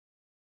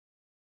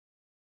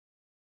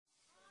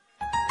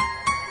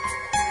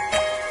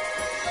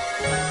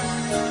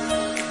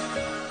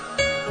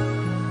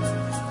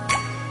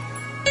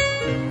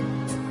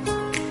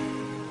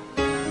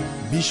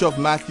Bishop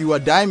Matthew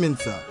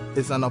Adai-Mensah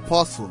is an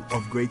apostle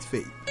of great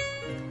faith.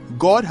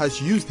 God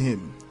has used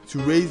him to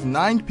raise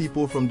 9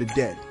 people from the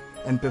dead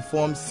and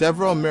perform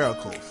several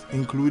miracles,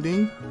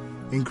 including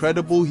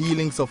incredible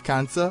healings of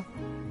cancer,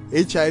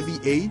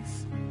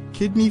 HIV/AIDS,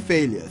 kidney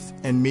failures,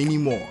 and many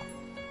more.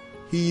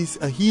 He is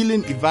a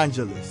healing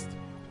evangelist,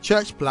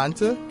 church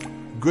planter,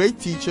 great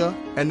teacher,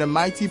 and a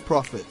mighty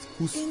prophet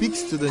who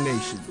speaks to the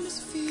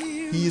nations.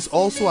 He is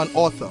also an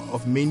author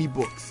of many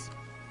books.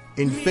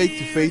 In Faith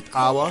to Faith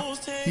Hour,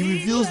 he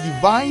reveals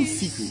divine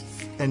secrets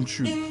and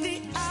truth.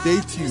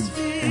 Stay tuned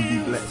and be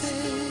blessed.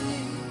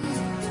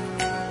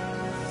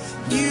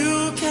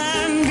 You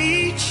can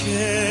be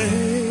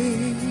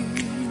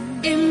changed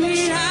in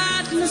the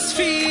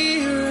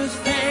atmosphere of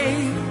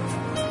faith.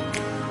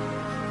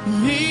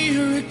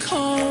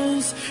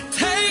 Miracles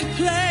take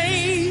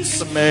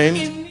place.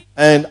 Amen.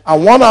 And I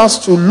want us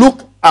to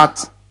look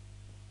at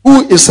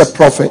who is a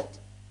prophet.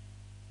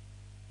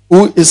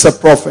 Who is a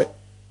prophet?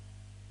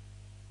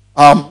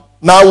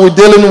 Now we're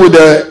dealing with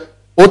the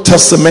Old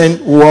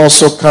Testament. We'll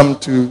also come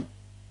to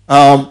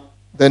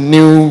the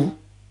New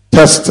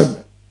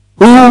Testament.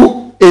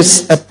 Who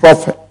is a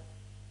prophet?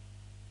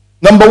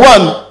 Number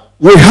one,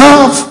 we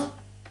have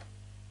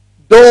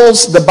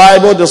those the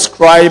Bible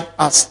describes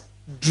as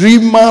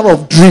dreamer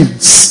of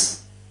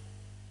dreams.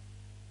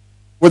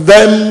 With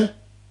them,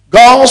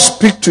 God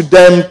speaks to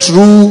them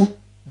through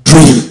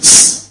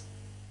dreams.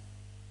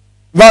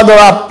 Now there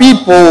are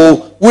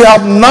people, we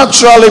have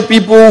naturally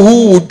people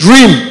who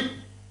dream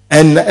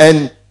and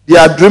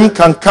their dream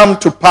can come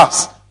to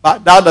pass,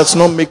 but that does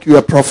not make you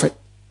a prophet.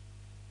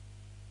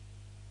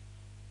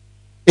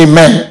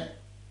 Amen.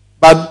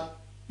 But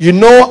you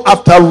know,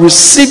 after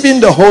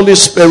receiving the Holy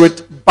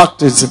Spirit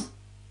baptism,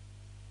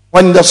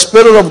 when the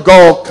Spirit of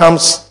God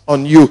comes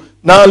on you.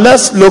 Now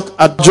let's look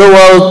at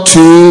Joel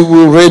 2.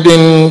 We're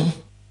reading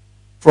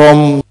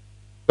from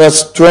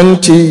verse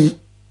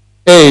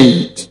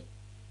 28.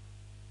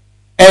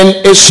 And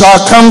it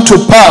shall come to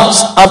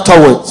pass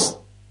afterwards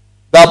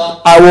that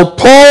I will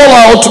pour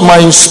out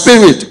my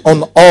spirit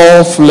on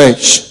all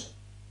flesh.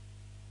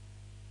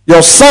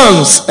 Your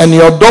sons and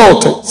your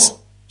daughters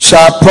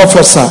shall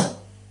prophesy.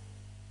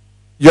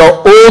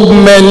 Your old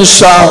men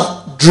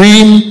shall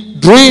dream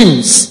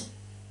dreams.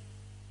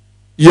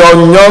 Your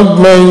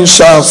young men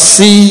shall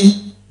see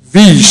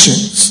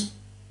visions.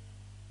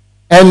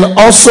 And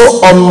also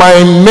on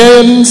my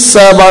maid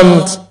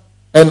servant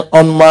and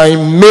on my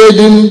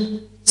maid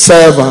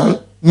servant,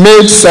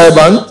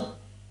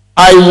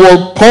 I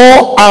will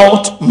pour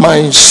out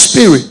my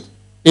spirit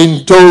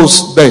in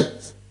those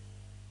days.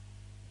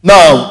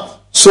 Now,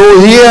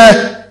 so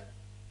here,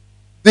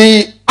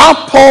 the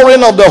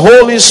outpouring of the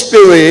Holy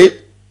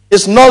Spirit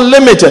is not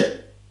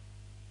limited.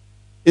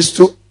 It's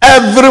to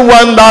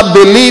everyone that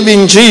believes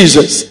in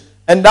Jesus.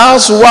 And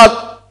that's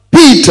what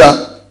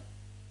Peter,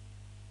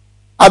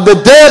 at the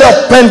day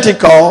of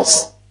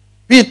Pentecost,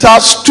 Peter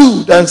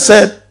stood and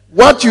said,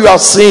 what you are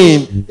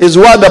seeing is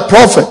what the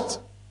prophet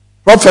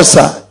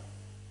prophesied.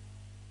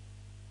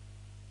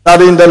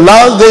 That in the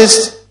last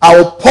days, I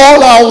will pour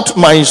out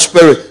my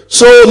spirit.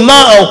 So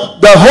now,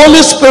 the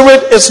Holy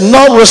Spirit is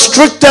not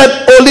restricted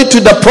only to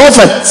the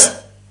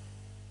prophets.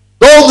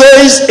 Those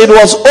days, it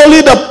was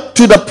only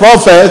to the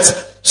prophets.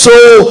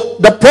 So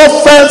the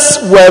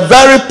prophets were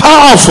very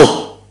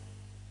powerful.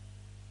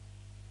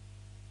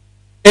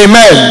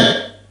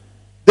 Amen.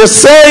 They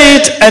say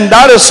it and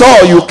that is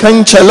all. You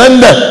can't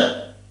challenge them.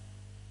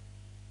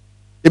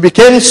 It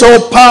became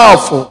so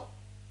powerful.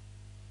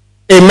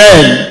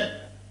 Amen.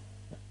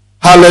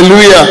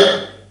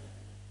 Hallelujah.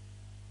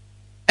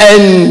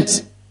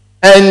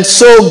 And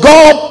so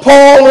God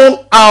pouring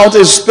out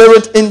his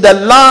spirit in the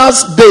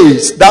last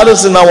days. That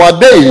is in our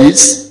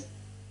days.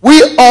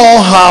 We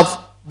all have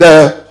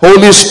the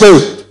Holy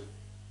Spirit.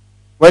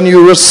 When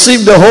you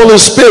receive the Holy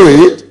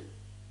Spirit,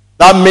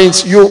 that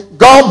means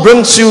God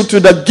brings you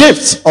to the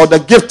gifts or the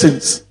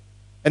giftings.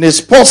 And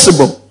it's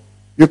possible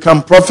you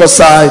can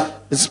prophesy.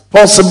 It's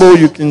possible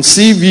you can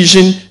see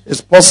vision.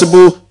 It's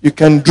possible you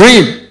can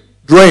dream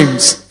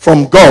dreams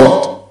from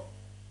God.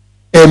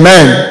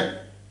 Amen.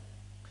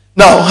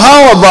 Now,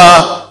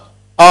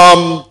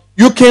 however,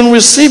 you can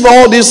receive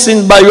all these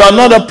things, but you are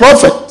not a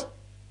prophet.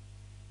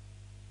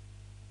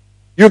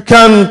 You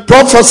can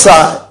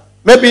prophesy.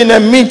 Maybe in a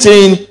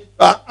meeting,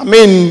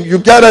 you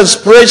get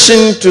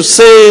inspiration to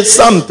say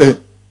something.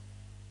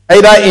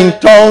 Either in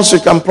tongues,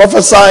 you can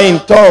prophesy in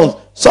tongues.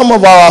 Some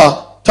of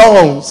our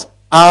tongues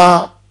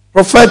are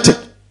prophetic.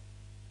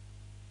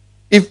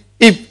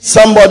 If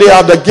somebody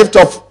has the gift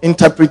of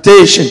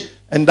interpretation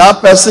and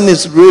that person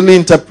is really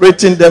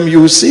interpreting them,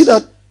 you will see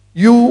that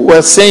you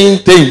were saying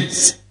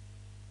things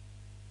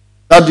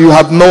that you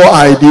have no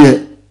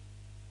idea.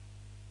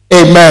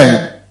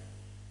 Amen.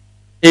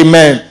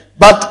 Amen.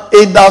 But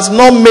it does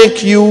not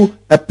make you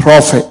a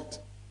prophet.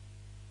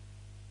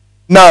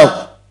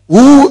 Now,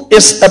 who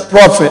is a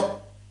prophet?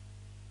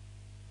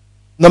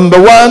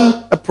 Number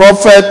one, a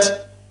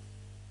prophet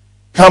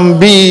can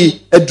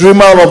be a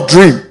dreamer of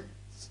dreams.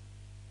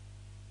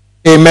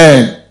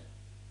 Amen.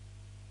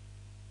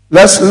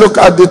 Let's look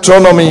at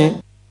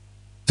Deuteronomy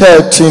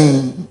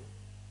 13,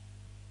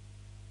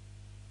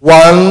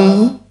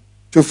 1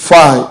 to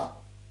 5.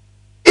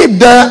 If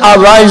there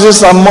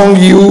arises among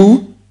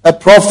you a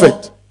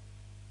prophet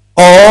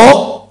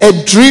or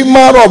a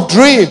dreamer of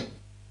dream,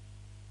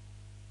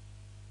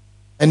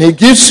 and he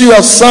gives you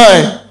a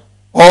sign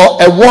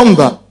or a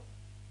wonder,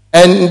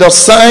 and the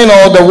sign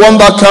or the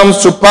wonder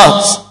comes to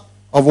pass,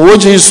 of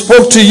which he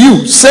spoke to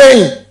you,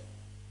 saying,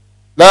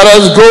 let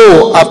us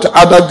go after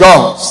other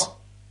gods.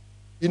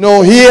 You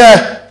know,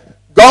 here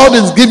God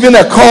is giving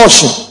a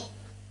caution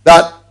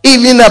that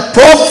even a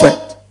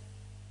prophet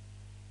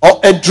or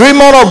a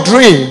dreamer of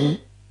dream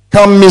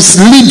can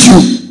mislead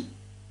you.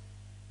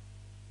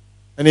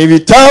 And if he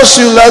tells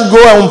you, let's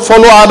go and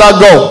follow other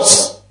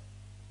gods,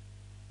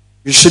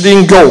 you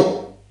shouldn't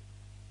go.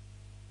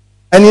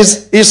 And he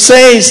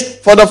says,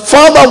 for the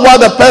further what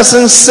the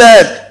person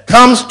said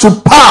comes to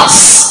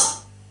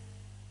pass.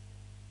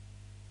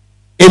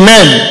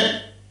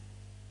 Amen.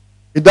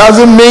 It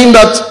doesn't mean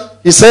that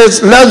he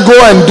says, let's go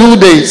and do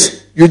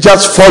this. You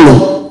just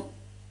follow.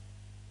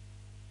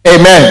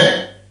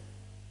 Amen.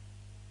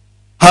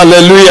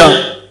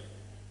 Hallelujah.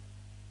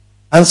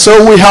 And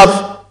so we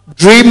have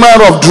dreamer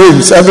of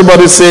dreams.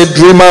 Everybody say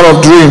dreamer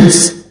of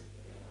dreams.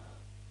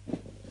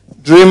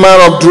 Dreamer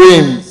of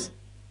dreams.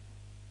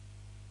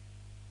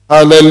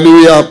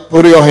 Hallelujah.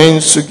 Put your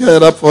hands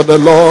together for the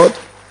Lord.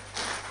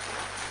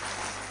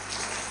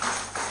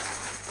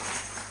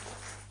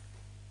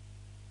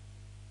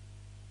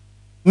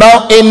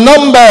 Now in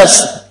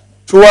Numbers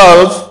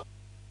 12,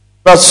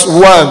 verse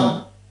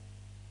 1.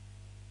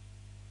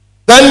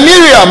 Then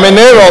Miriam and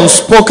Aaron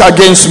spoke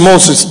against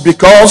Moses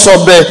because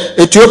of the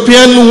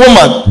Ethiopian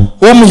woman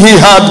whom he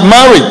had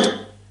married.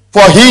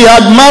 For he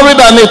had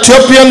married an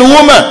Ethiopian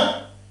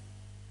woman.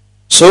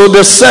 So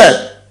they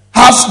said,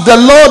 has the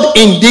Lord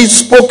indeed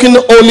spoken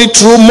only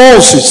through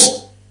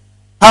Moses?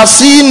 Has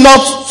he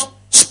not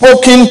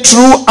spoken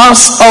through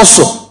us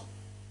also?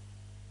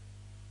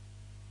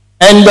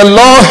 And the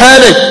Lord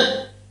heard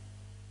it.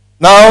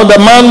 Now the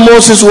man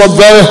Moses was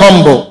very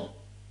humble,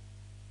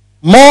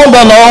 more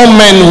than all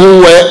men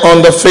who were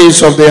on the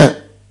face of the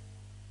earth.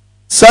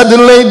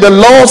 Suddenly the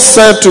Lord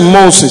said to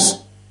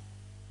Moses,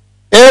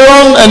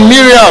 Aaron and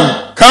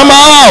Miriam, come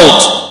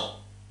out,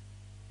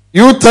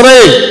 you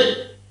three,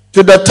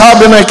 to the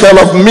tabernacle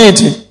of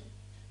meeting.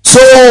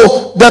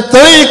 So the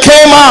three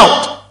came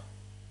out.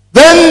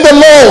 Then the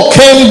Lord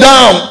came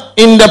down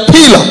in the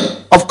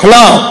pillar of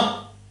cloud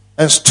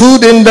and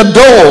stood in the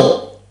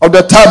door of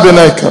the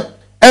tabernacle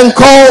and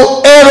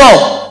called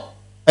Aaron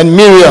and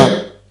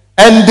Miriam,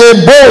 and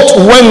they both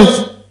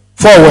went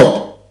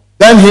forward.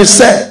 Then he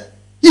said,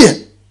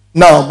 hear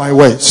now my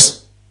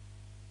words.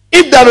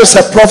 If there is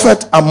a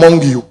prophet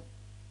among you,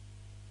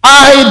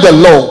 I, the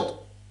Lord,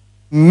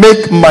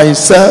 make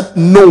myself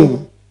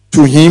known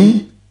to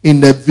him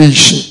in a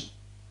vision.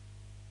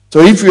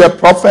 So if you're a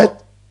prophet,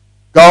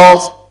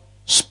 God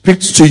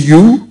speaks to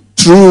you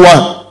through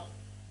what?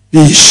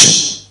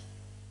 Vision.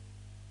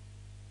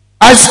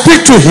 I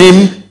speak to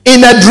him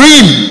in a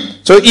dream.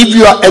 So if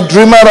you are a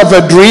dreamer of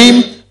a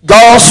dream,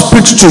 God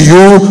speaks to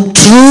you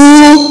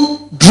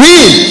through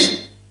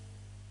dreams.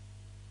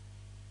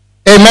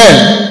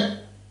 Amen.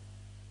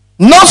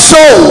 Not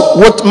so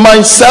with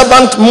my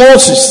servant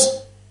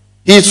Moses.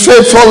 He is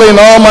faithful in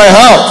all my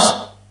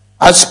house.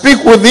 I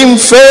speak with him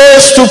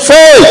face to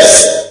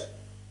face.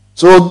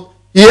 So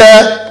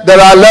here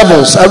there are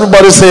levels.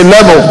 Everybody say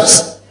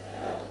levels.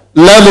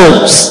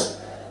 Levels.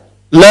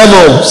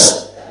 Levels.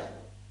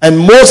 And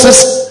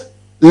Moses'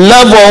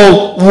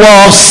 level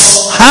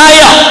was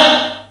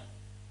higher.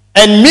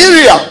 And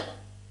Miriam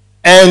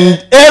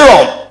and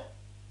Aaron,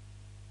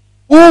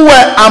 who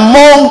were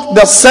among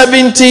the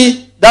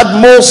 70 that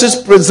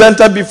Moses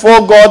presented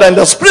before God, and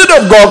the Spirit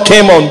of God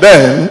came on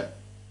them,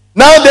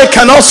 now they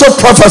can also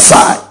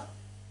prophesy.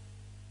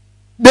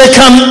 They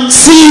can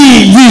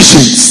see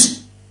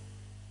visions.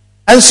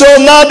 And so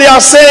now they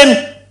are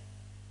saying,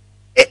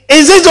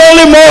 is it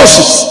only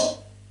Moses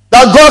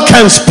that God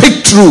can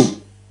speak through?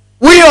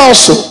 We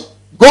also,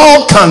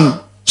 God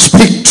can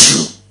speak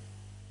true.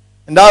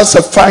 And that's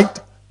a fact,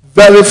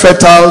 very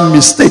fatal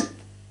mistake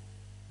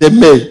they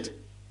made.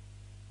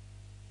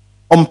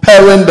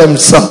 Comparing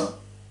themselves.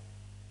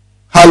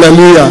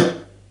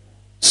 Hallelujah.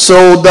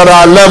 So there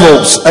are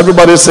levels.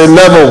 Everybody say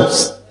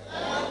levels.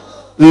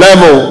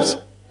 Levels.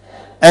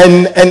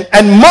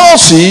 And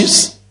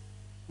Moses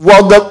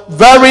was the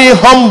very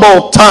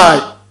humble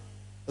type.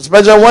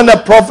 Especially when a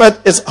prophet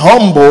is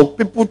humble,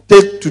 people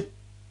take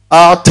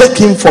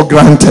him for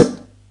granted.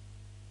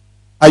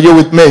 Are you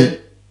with me?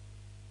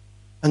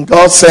 And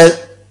God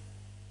said,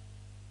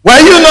 were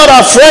you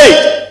not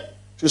afraid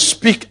to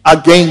speak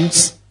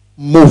against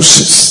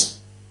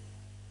Moses,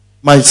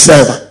 my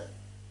servant?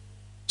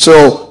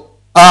 So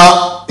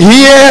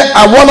here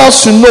I want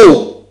us to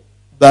know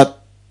that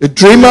the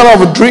dreamer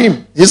of a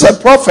dream is a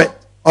prophet,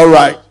 all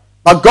right.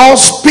 But God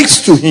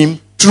speaks to him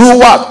through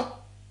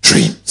what?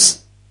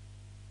 Dreams.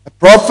 A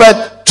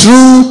prophet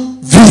through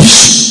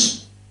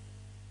vision.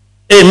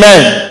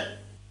 Amen.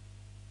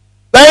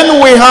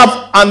 Then we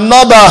have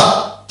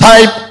another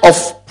type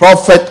of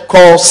prophet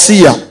called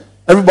seer.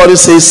 Everybody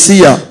say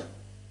seer.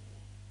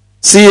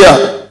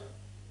 Seer.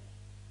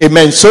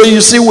 Amen. So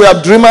you see, we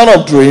have dreamer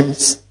of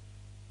dreams,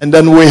 and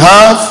then we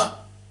have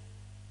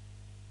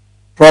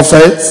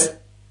prophets,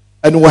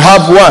 and we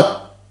have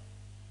what?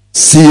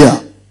 Seer.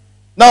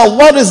 Now,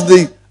 what is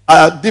the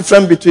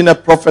difference between a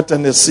prophet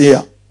and a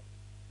seer?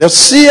 The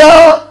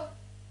seer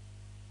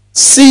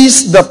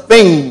sees the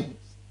thing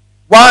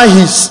while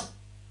he's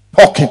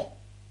talking.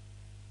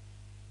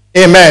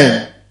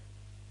 Amen.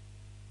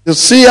 The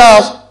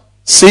seer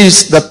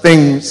sees the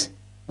things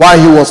while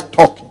he was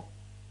talking.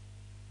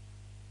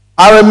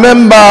 I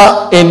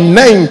remember in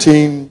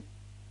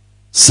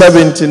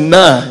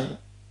 1979,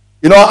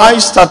 I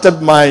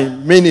started my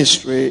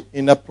ministry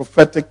in a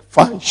prophetic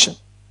function.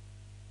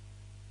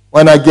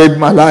 When I gave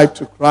my life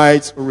to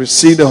Christ,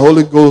 received the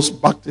Holy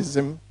Ghost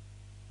baptism,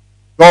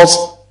 God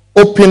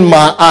opened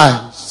my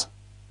eyes.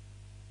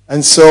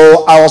 And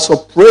so I was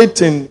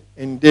operating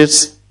in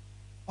this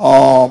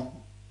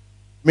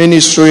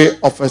ministry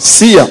of a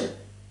seer.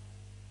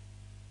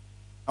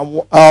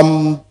 And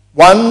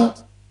one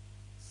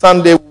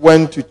Sunday we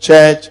went to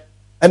church,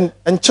 and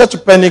Church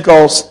of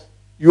Pentecost,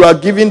 you are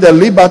given the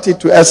liberty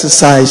to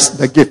exercise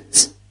the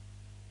gifts.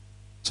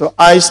 So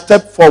I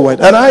stepped forward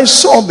and I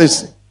saw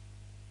this.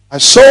 I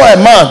saw a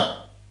man,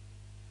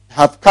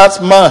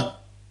 half-caste man,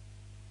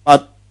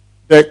 but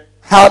the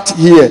heart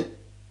here,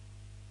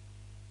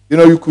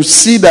 you could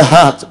see the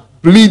heart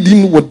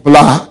bleeding with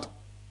blood.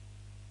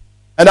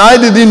 And I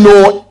didn't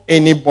know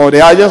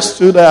anybody. I just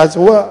stood there. I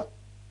said, well,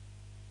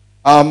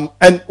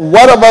 and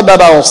whatever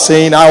that I was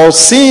saying, I was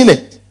seeing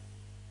it.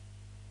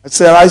 I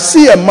said, I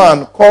see a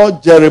man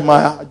called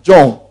Jeremiah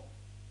John,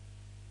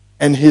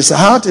 and his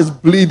heart is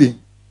bleeding.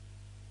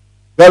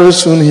 Very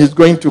soon he's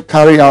going to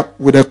carry out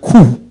with a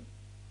coup.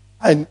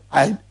 And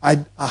I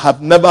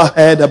have never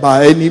heard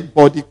about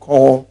anybody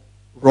called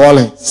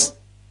Rollins.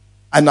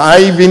 And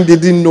I even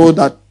didn't know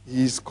that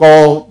he's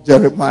called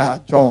Jeremiah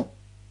John.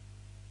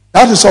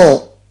 That is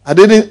all. I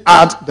didn't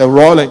add the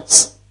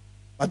Rollins.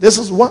 But this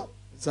is what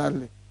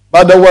exactly.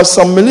 But there were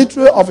some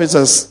military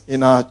officers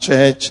in our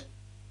church.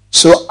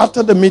 So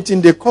after the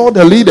meeting, they called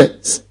the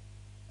leaders.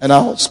 And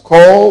I was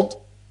called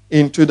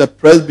into the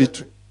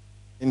presbytery.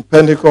 In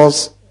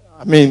Pentecost,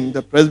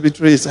 the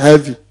presbytery is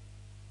heavy.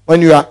 When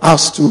you are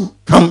asked to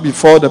come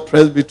before the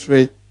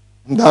presbytery,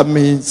 that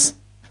means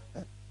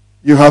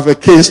you have a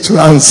case to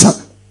answer.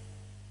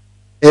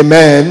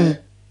 Amen.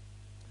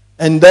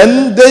 And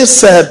then they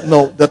said,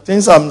 no, the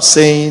things I'm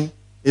saying,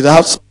 it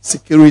has some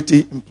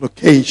security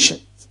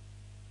implications.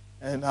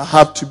 And I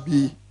have to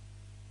be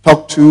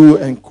talked to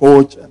and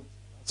coached. And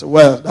I said,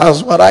 well,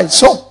 that's what I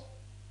saw.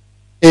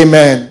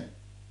 Amen.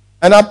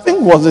 And I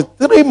think was it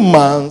 3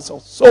 months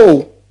or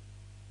so,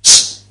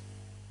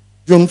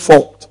 June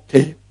 4th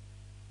came.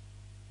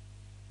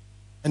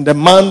 And the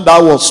man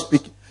that was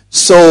speaking.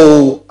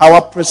 So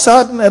our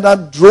presiding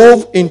elder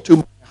drove into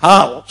my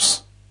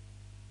house.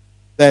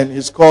 Then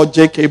he's called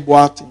J.K.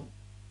 Boateng.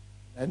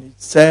 And he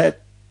said,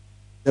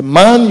 the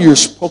man you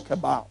spoke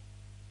about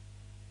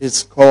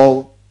is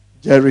called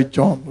Jerry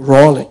John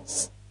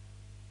Rollins.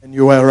 And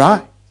you were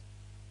right.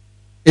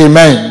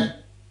 Amen.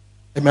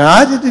 Amen.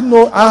 I didn't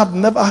know. I have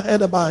never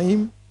heard about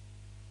him.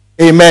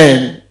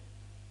 Amen.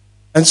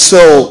 And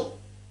so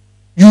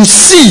you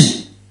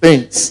see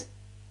things.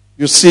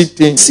 You see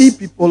things. See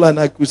people, and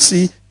I could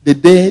see the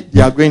day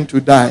they are going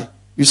to die.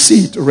 You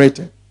see it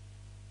written.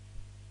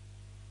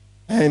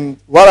 And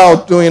what I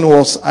was doing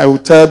was I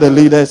would tell the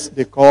leaders,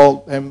 they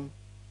called them,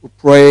 we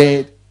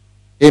prayed.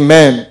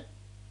 Amen.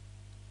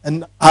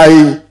 And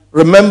I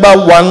remember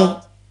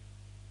I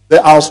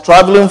was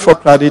traveling from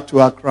Kradi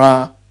to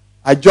Accra.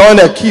 I joined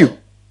a queue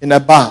in a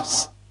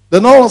bus.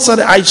 Then all of a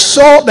sudden I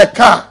saw the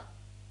car,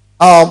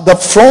 the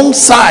front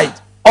side,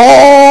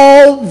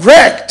 all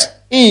wrecked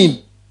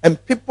in,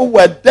 and people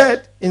were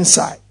dead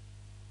inside.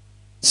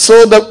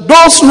 So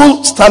those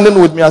who standing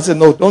with me, I said,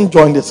 no, don't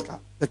join this car.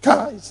 The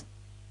car is.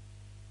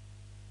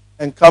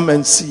 And come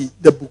and see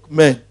the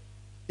bookmen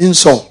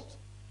insult.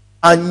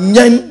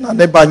 Anyen na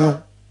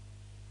nebanyo.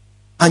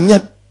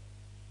 Anyen.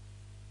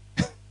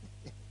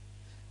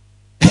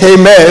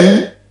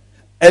 Amen.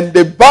 And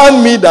they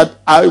banned me that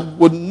I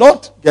would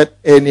not get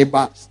any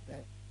bus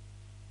there.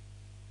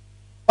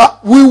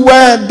 But we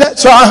were there.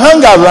 So I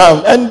hung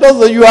around. And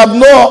you have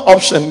no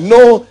option.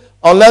 No,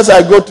 unless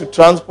I go to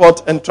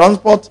transport. And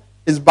transport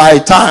is by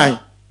time.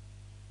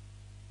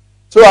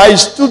 So I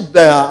stood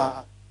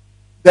there.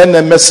 Then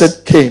a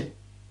message came.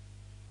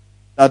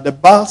 That the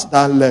bus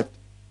that left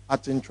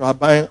at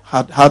Intraban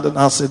had an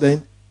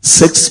accident.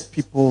 6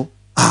 people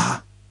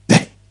are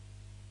dead.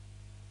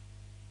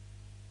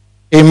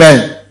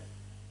 Amen.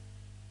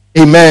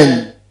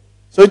 Amen.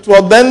 So it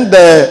was then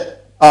their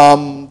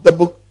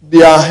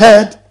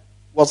head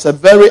was a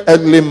very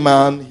ugly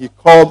man. He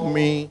called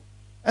me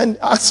and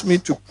asked me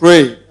to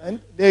pray. And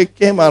they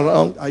came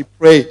around. I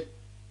prayed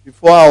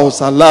before I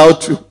was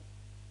allowed to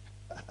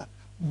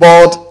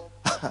board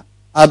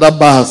other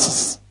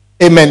buses.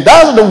 Amen.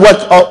 That's the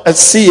work of a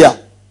seer.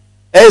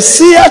 A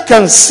seer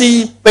can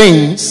see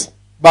things,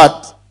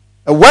 but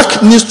a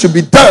work needs to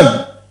be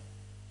done.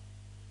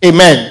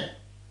 Amen.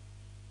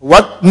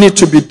 What needs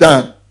to be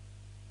done?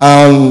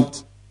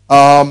 And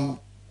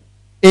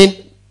in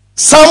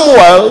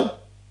Samuel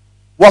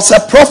was a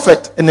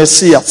prophet and a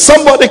seer.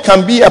 Somebody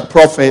can be a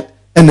prophet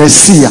and a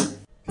seer.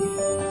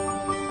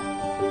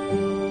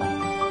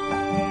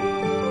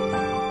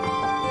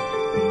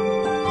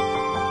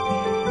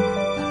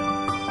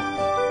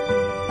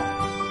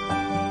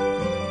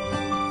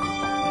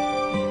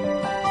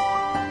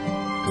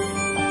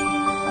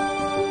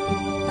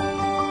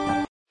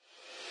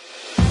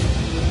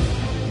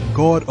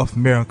 God of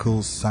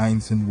miracles,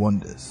 signs and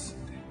wonders,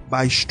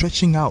 by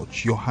stretching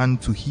out your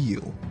hand to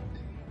heal,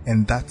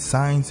 and that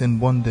signs and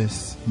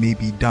wonders may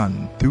be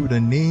done through the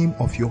name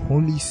of your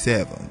holy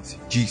servant,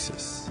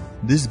 Jesus.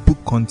 This book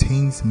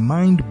contains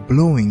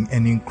mind-blowing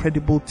and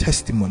incredible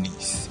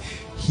testimonies,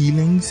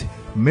 healings,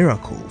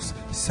 miracles,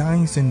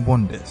 signs and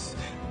wonders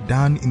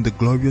done in the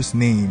glorious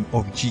name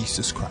of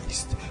Jesus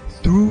Christ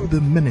through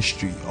the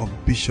ministry of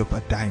Bishop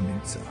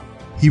Adai-Mensah.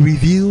 He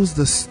reveals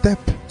the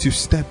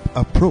step-to-step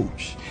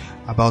approach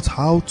about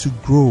how to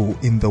grow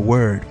in the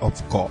Word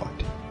of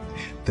God,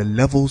 the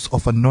levels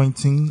of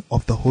anointing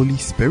of the Holy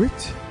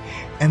Spirit,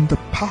 and the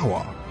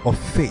power of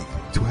faith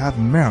to have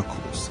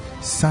miracles,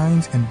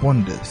 signs and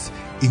wonders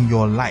in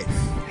your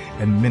life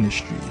and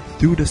ministry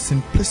through the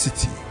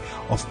simplicity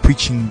of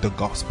preaching the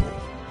gospel.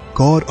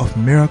 God of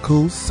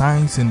miracles,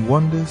 signs and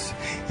wonders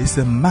is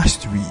a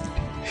must read.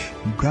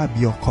 Grab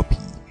your copy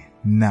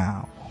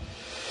now.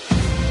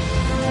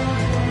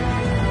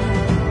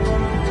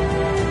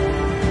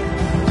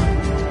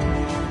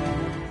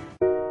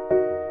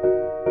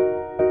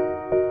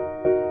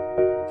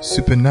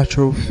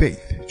 Supernatural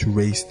faith to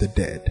raise the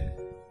dead.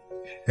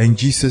 And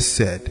Jesus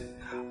said,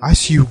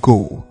 "As you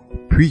go,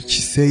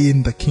 preach,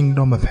 saying the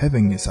kingdom of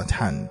heaven is at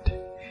hand.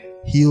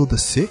 Heal the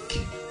sick,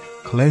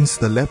 cleanse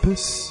the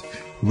lepers,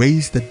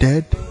 raise the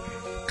dead,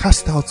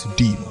 cast out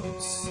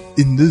demons."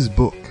 In this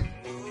book,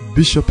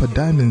 Bishop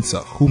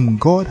Adai-Mensah, whom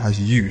God has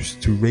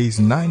used to raise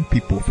 9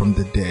 people from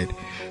the dead,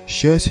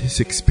 shares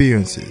his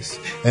experiences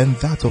and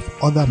that of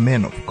other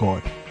men of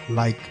God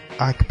like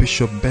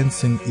Archbishop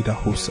Benson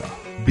Idahosa.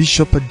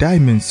 Bishop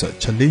Adai-Mensah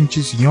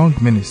challenges young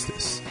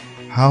ministers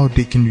how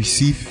they can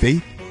receive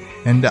faith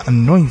and the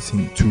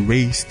anointing to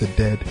raise the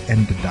dead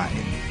and the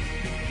dying.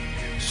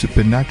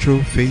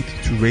 Supernatural faith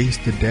to raise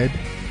the dead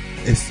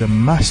is a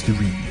must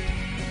read.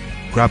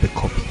 Grab a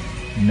copy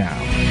now.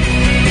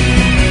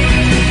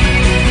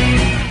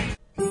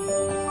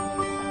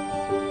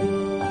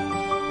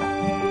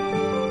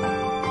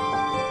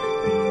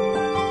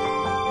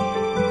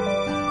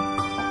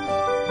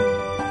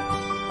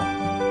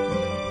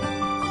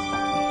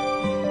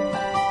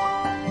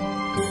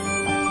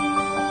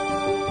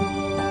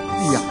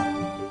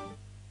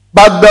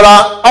 But there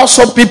are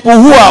also people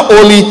who are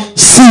only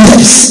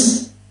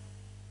seers.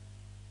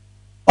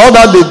 All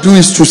that they do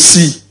is to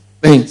see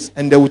things,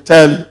 and they will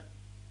tell you.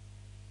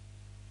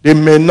 They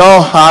may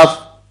not have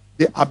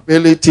the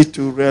ability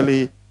to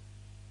really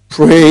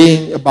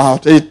pray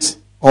about it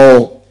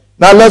all.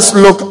 Now let's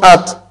look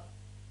at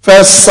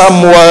 1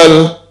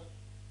 Samuel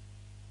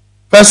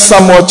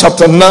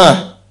chapter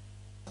 9,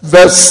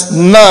 verse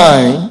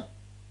 9.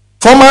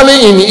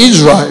 Formerly in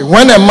Israel,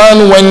 when a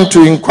man went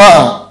to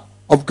inquire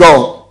of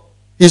God,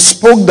 he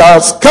spoke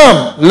thus,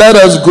 "Come, let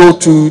us go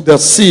to the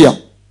seer.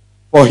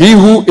 For he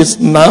who is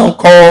now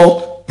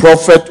called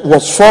prophet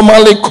was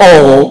formerly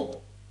called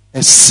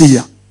a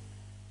seer."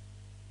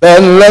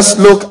 Then let's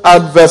look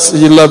at verse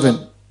 11.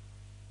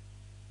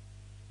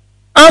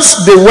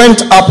 As they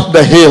went up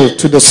the hill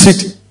to the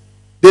city,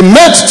 they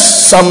met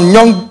some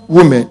young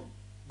women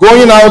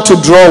going out to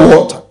draw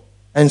water,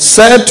 and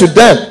said to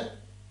them,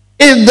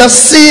 "Is the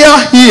seer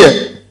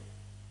here?"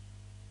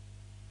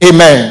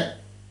 Amen.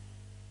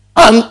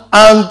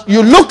 And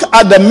you look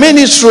at the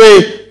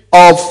ministry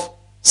of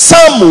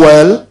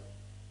Samuel,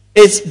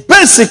 it's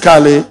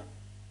basically,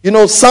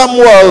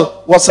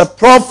 Samuel was a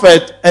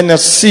prophet and a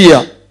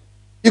seer.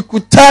 He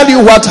could tell you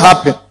what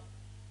happened.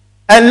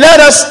 And let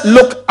us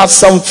look at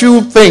some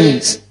few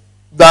things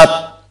that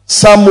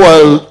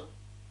Samuel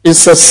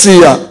is a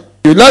seer.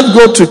 Let's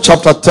go to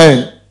chapter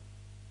 10.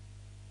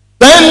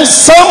 Then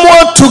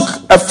Samuel took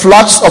a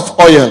flask of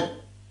oil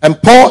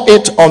and poured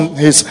it on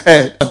his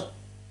head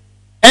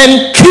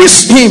and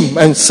kissed him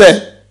and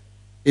said,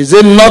 "Is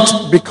it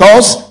not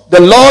because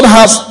the Lord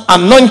has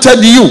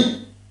anointed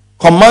you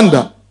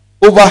commander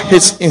over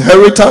his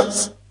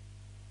inheritance?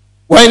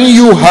 When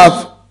you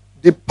have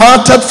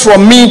departed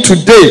from me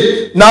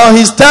today." Now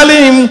he's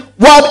telling him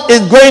what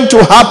is going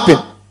to happen.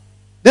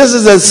 This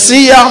is a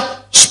seer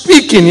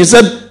speaking. He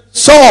said,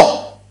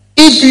 "So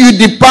if you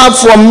depart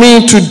from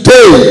me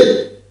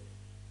today,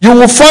 you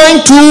will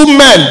find 2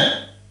 men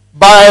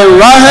by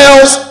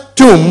Rahel's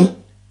tomb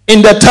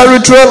in the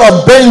territory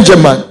of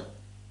Benjamin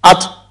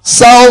at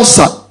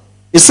Salsa."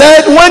 He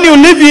said, when you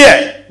live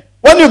here,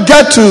 when you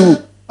get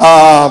to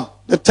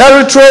the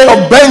territory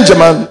of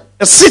Benjamin,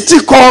 a city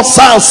called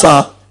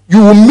Salsa, you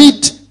will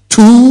meet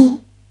 2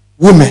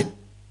 women.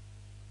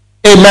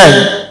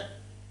 Amen.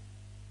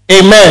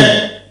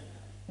 Amen.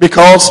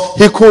 Because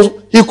he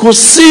could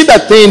see the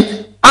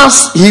thing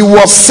as he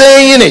was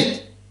saying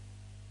it.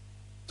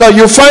 So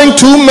you find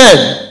two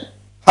men.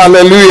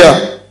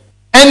 Hallelujah.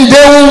 And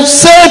they will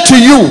say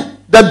to you,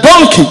 the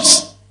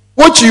donkeys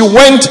which you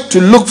went to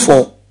look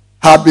for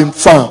have been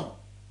found.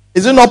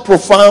 Is it not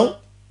profound?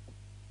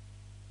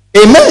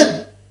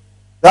 Amen.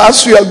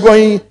 As you are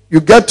going, you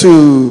get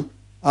to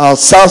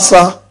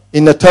Sasa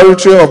in the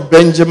territory of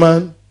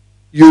Benjamin,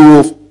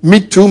 you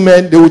meet two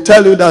men. They will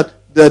tell you that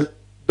the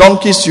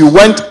donkeys you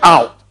went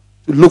out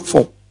to look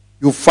for,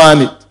 you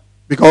find it.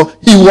 Because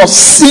he was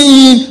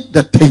seeing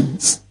the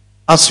things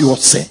as he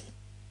was saying.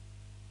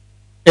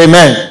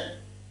 Amen.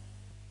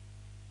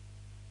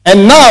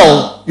 And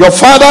now your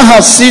father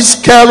has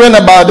ceased caring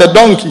about the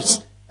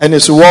donkeys and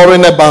is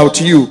worrying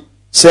about you,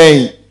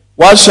 saying,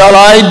 what shall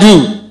I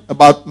do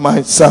about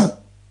my son?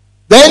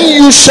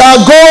 Then you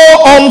shall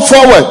go on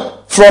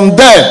forward from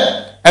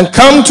there and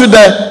come to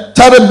the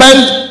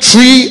terebinth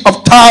tree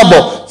of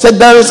Tabor. Said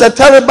there is a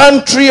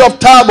terebinth tree of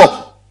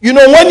Tabor. You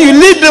know, when you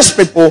leave these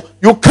people,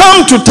 you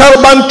come to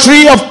terebinth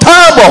tree of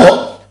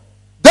Tabor.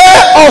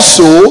 There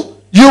also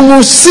you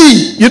will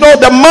see, you know,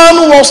 the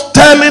man was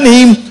telling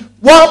him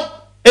what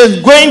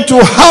is going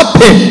to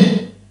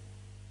happen,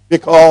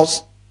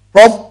 because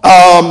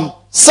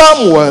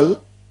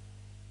Samuel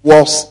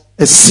was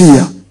a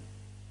seer.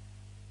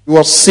 He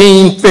was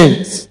seeing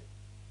things.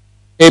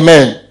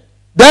 Amen.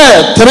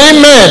 There,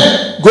 three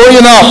men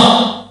going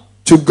up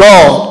to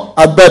God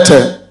at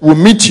Bethel will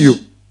meet you.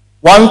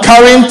 One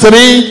carrying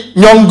 3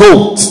 young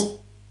goats.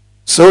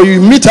 So you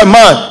meet a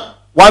man,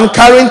 one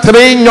carrying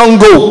 3 young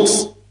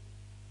goats,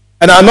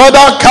 and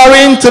another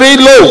carrying 3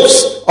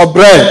 loaves of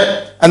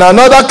bread, and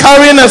another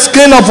carrying a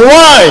skin of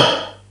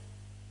wine.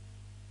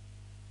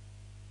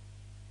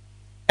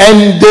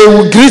 And they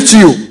will greet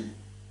you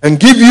and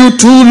give you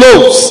 2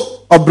 loaves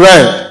of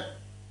bread,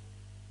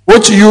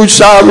 which you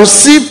shall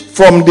receive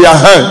from their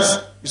hands.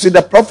 You see,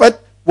 the prophet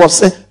was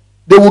saying,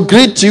 they will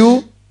greet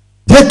you,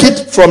 take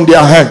it from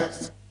their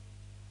hands.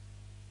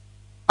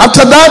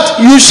 After that,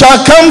 you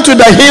shall come to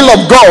the hill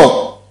of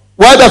God,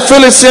 where the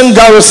Philistine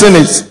garrison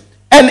is.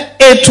 And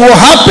it will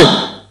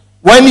happen,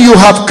 when you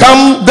have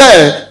come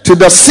there to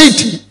the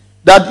city,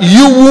 that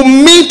you will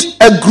meet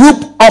a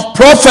group of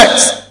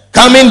prophets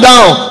coming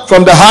down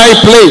from the high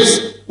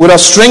place with a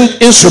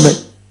stringed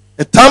instrument,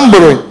 a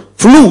tambourine,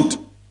 flute,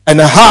 and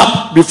a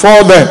harp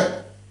before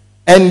them.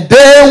 And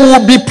they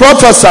will be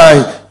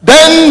prophesying.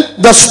 Then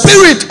the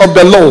Spirit of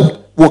the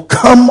Lord will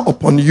come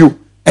upon you,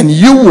 and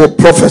you will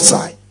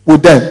prophesy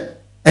with them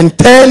and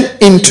turn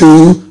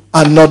into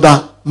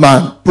another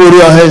man. Put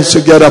your hands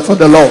together for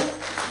the Lord.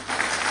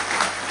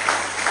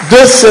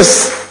 This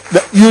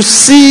is, you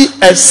see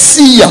a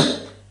seer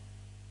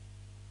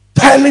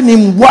telling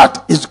him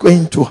what is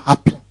going to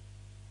happen.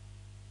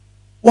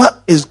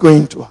 What is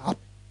going to happen?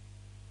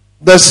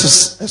 This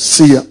is a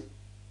seer.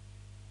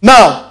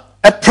 Now,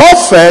 a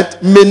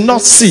prophet may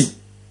not see.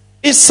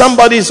 If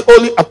somebody is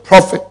only a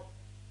prophet.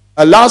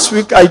 Last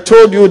week I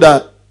told you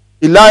that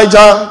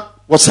Elijah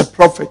was a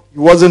prophet. He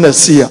wasn't a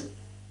seer.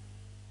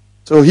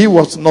 So he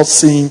was not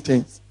seeing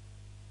things.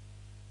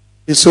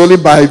 It's only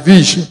by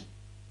vision.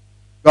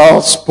 God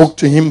spoke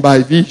to him by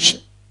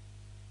vision.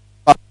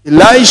 But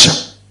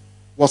Elijah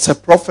was a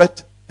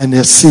prophet and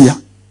a seer.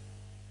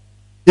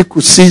 He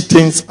could see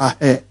things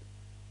ahead.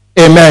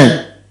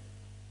 Amen.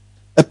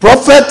 A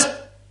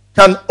prophet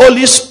can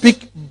only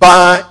speak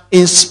by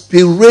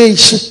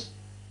inspiration.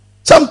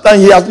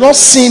 Sometimes he has not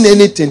seen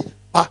anything,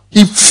 but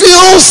he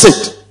feels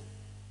it.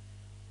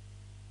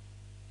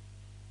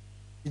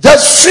 He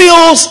just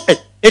feels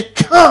it. It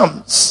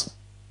comes.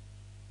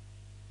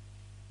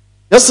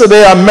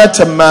 Yesterday I met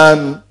a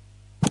man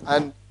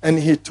and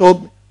he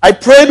told me, I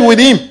prayed with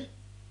him.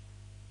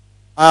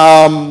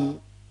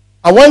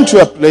 I went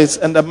to a place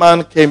and the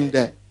man came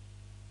there.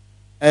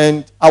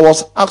 And I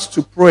was asked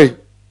to pray.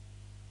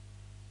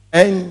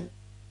 And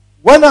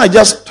when I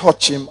just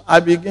touched him, I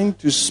began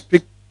to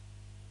speak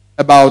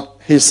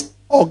about his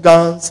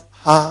organs,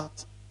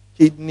 heart,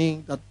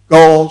 kidney, that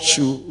God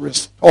should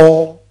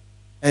restore.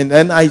 And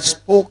then I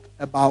spoke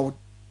about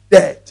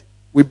death.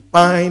 We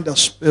bind the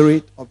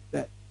spirit of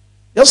death.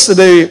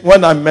 Yesterday,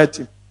 when I met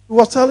him, he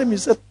was telling me, he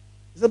said,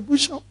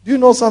 Bishop, do you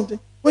know something?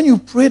 When you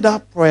pray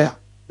that prayer,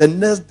 the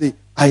next day,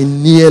 I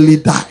nearly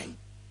died.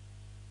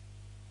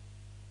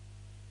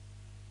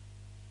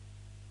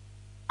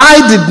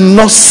 I did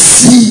not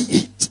see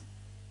it,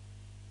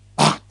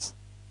 but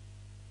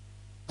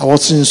I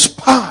was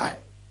inspired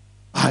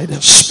by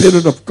the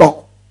Spirit of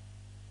God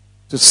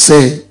to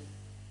say,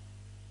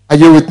 are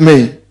you with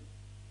me?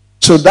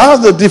 So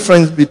that's the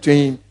difference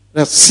between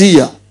the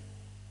seer.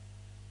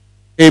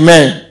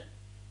 Amen.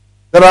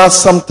 There are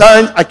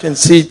sometimes I can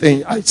see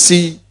things. I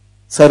see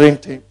certain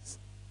things.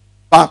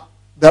 But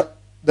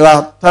there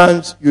are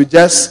times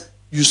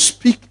you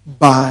speak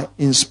by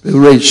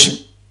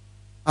inspiration.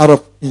 Out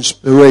of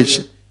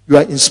inspiration. You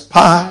are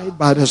inspired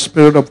by the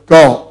Spirit of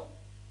God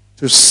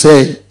to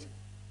say it.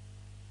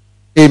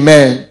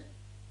 Amen.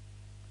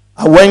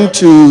 I went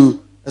to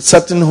a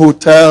certain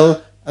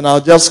hotel and I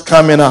was just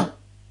coming up.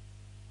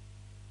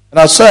 And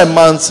I saw a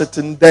man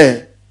sitting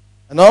there.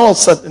 And all of a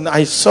sudden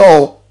I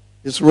saw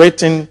it's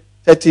written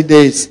 30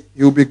 days,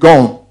 he'll be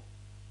gone.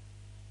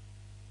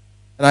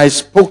 And I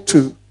spoke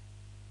to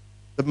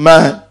the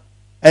man.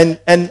 And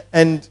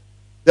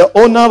the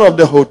owner of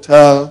the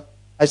hotel,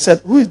 I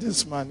said, who is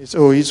this man? He said,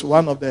 oh, he's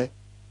one of the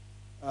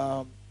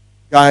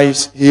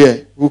guys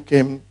here who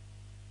came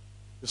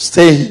to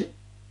stay here.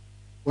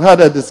 We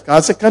had a discussion. I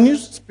said, can you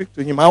speak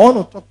to him? I want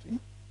to talk to him.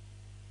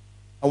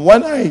 And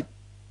when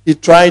he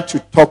tried to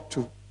talk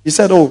to, he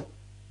said, oh,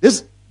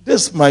 this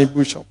is my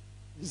bishop.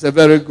 He's a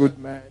very good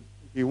man.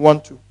 If you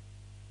want to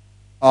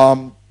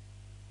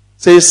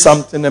say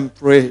something and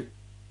pray.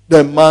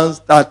 The man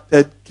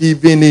started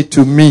giving it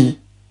to me.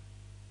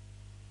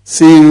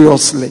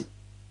 Seriously.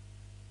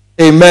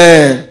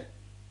 Amen.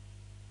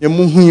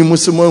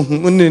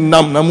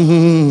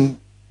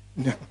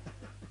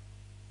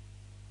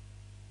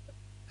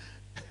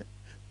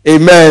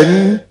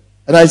 Amen.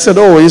 And I said,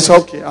 oh, it's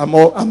okay.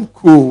 I'm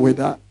cool with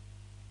that.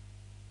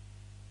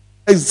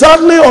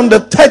 Exactly on the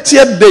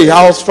 30th day,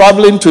 I was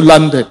traveling to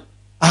London.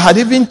 I had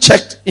even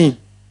checked in.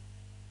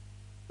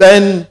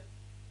 Then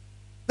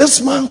this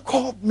man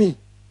called me.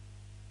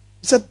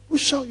 He said,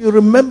 Bishop, you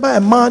remember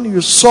a man you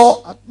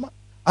saw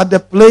at the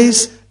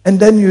place and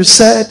then you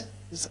said,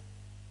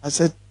 I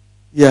said,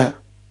 yeah,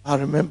 I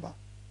remember.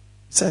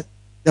 He said,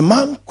 the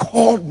man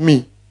called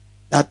me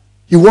that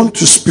he wants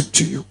to speak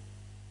to you.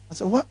 I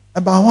said, what?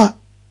 About what?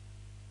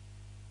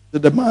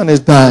 The man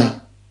is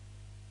dying.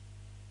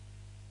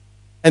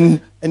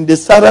 And they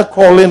started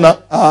calling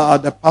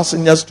the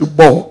passengers to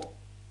board.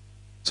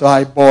 So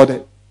I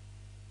boarded.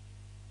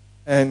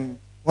 And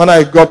when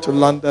I got to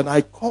London,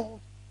 I called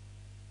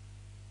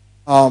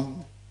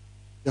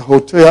the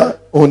hotel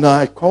owner.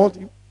 I called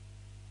him.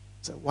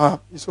 I said, wow.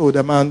 He said, oh,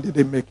 the man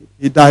didn't make it.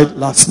 He died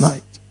last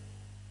night.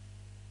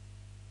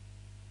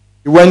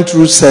 He went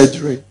through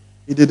surgery.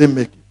 He didn't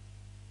make it.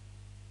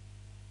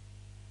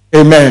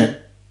 Amen.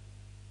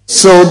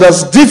 So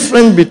there's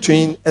difference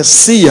between a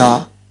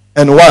seer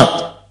and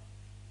what?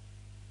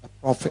 A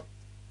prophet.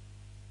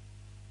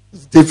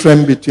 There's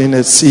difference between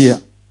a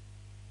seer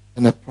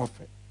and a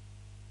prophet.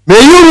 May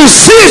you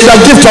receive the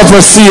gift of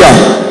a seer.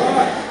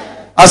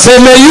 I say,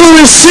 may you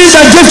receive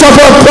the gift of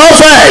a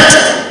prophet.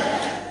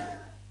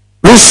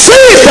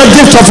 Receive the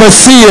gift of a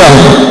seer.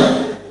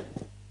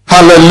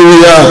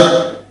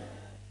 Hallelujah.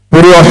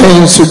 Put your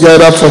hands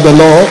together for the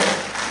Lord.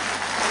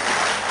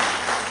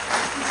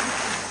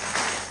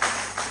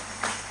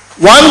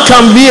 One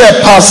can be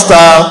a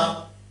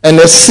pastor and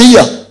a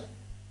seer.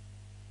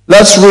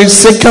 Let's read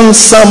 2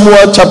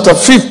 Samuel chapter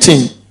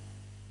 15,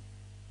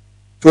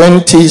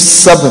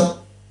 27. A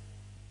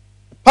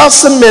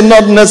person may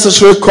not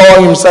necessarily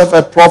call himself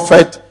a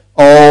prophet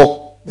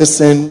or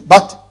listen,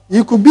 but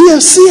he could be a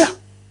seer.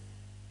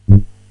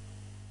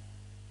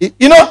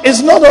 You know,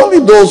 it's not only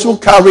those who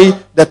carry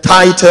the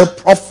title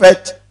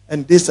prophet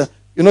and this.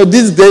 You know,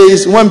 these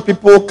days when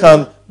people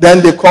can,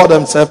 then they call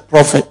themselves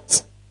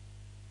prophets.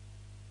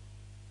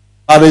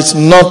 But it's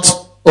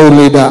not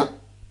only that.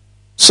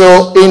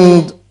 So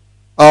in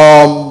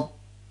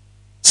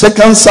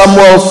 2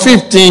 Samuel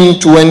 15,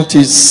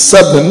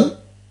 27,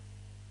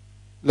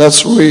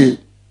 let's read.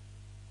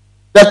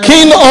 The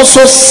king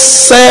also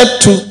said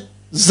to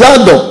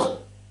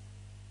Zadok,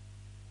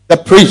 the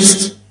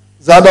priest.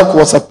 Zadok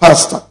was a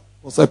pastor,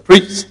 was a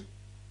priest.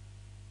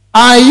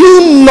 Are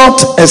you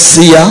not a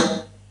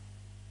seer?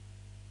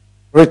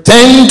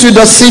 Return to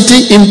the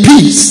city in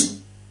peace,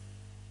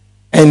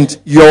 and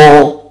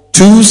your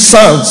 2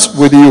 sons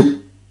with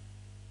you,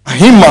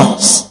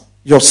 Ahimaaz,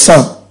 your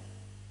son,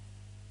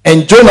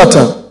 and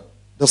Jonathan,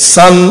 the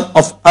son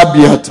of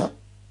Abiathar.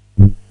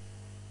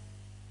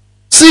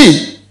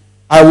 See,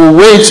 I will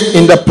wait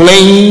in the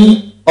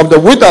plain of the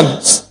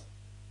wilderness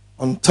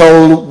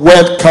until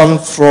word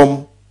comes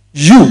from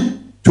you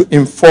to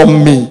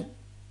inform me.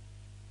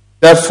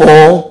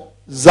 Therefore,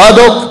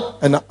 Zadok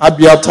and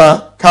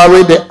Abiathar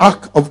carried the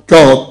ark of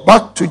God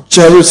back to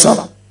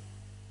Jerusalem,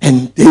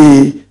 and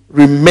they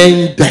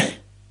remained there.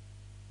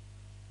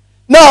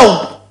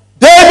 Now,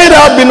 David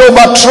had been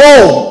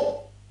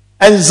overthrown,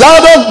 and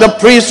Zadok the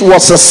priest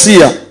was a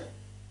seer.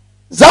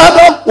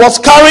 Zadok was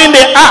carrying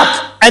the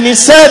ark, and he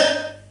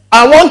said,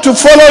 I want to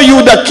follow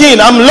you, the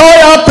king. I'm a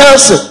loyal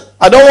person.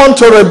 I don't want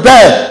to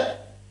rebel.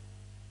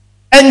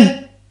 And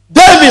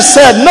David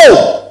said,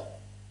 no.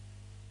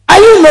 Are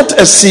you not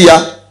a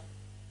seer?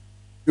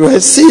 You're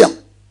a seer.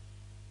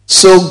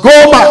 So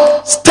go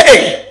back,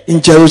 stay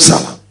in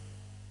Jerusalem,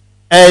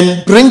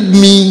 and bring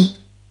me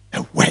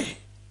a word.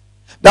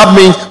 That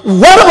means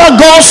whatever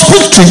God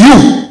speaks to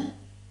you,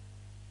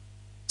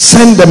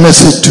 send the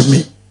message to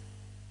me.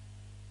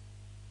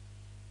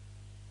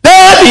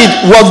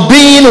 David was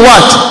being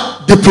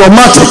what?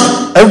 Diplomatic.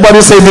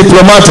 Everybody say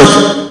diplomatic.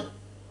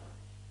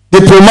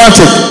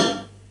 Diplomatic.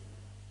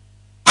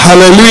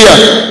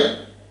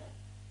 Hallelujah.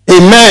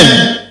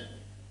 Amen.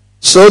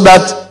 So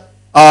that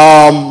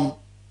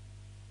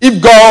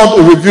if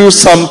God reveals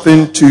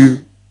something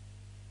to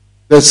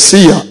the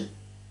seer.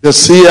 The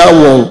seer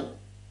will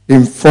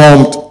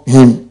inform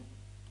him.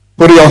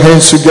 Put your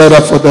hands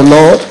together for the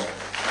Lord.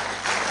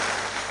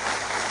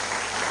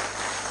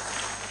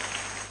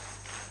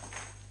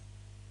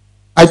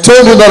 I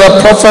told you that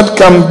a prophet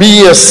can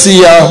be a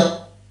seer,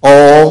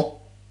 or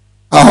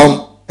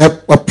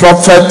a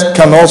prophet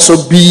can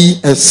also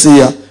be a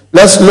seer.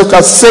 Let's look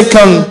at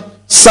 2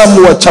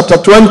 Samuel chapter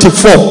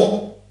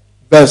 24,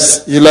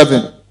 verse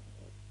 11.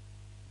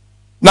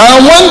 Now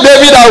when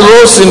David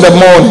arose in the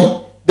morning,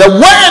 the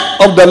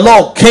word of the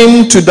Lord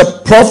came to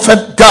the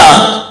prophet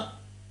Gad,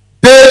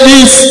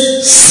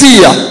 David's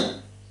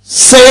seer,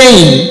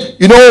 saying,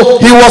 he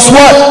was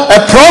what?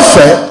 A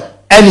prophet,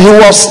 and he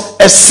was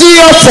a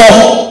seer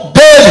for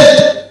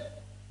David.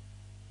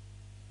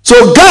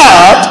 So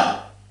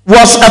God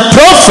was a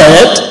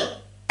prophet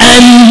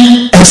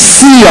and a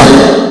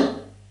seer.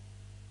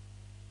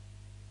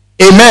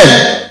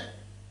 Amen.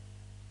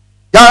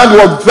 God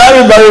was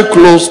very, very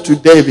close to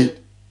David.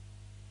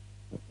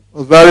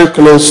 Very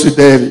close to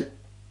David.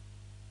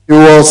 He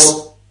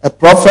was a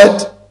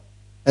prophet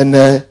and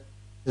a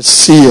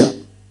seer.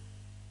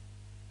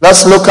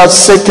 Let's look at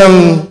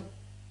 2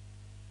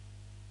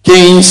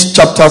 Kings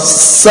chapter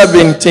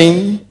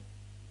 17,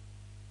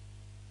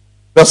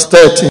 verse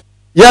 13.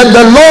 Yet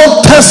the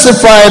Lord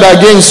testified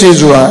against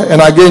Israel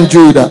and against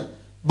Judah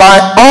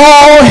by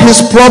all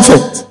his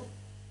prophets,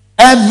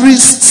 every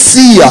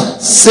seer,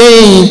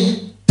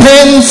 saying,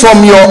 turn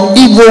from your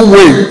evil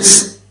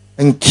ways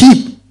and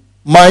keep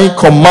my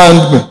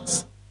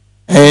commandments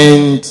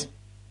and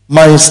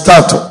my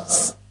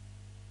statutes,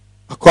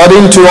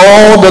 according to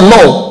all the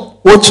law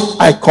which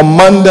I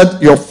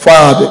commanded your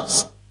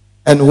fathers,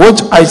 and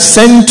which I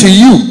sent to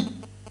you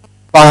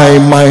by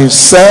my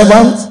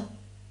servants,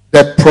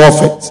 the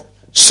prophets.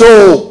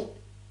 So,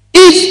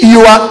 if you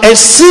are a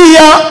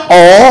seer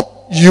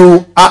or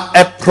you are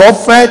a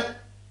prophet,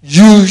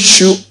 you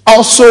should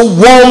also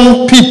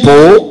warn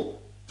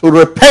people to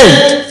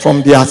repent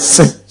from their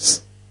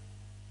sins.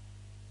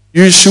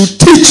 You should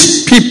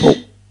teach people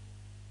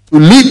to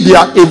leave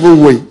their evil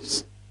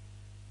ways.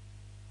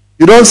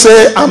 You don't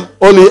say, I'm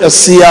only a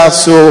seer,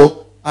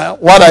 so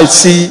what I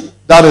see,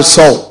 that is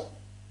all.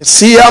 A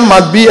seer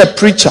must be a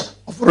preacher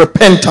of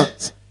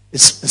repentance.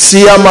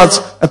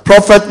 A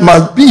prophet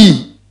must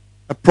be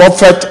a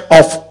prophet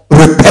of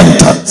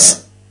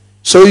repentance.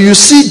 So you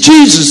see,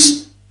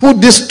 Jesus put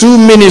these two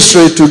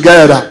ministries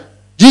together.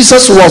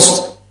 Jesus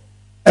was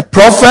a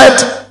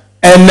prophet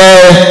and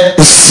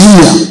a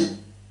seer.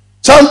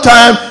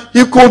 Sometimes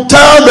he could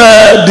tell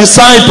the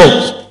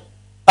disciples,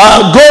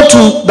 go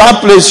to that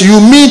place, you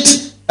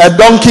meet a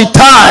donkey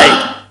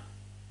tied,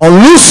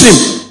 unloose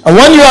him. And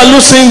when you are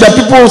loosing, the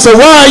people will say,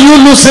 why are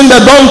you loosing the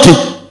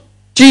donkey?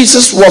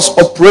 Jesus was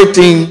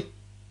operating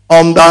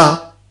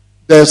under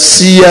the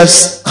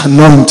seer's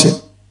anointing.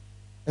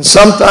 And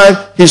sometimes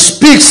he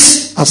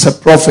speaks as a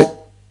prophet.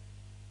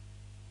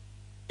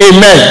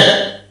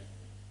 Amen.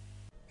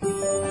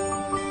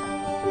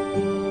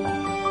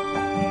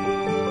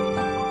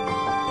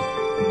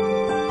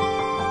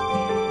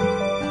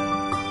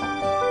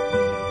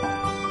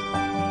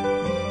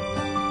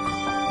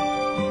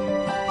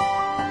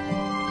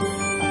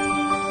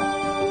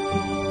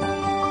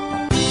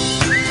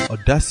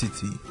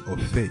 Audacity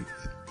of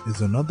Faith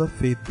is another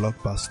faith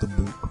blockbuster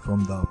book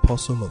from the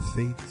Apostle of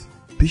Faith,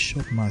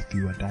 Bishop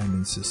Matthew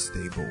Adimansa's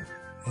stable.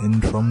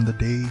 And from the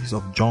days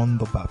of John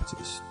the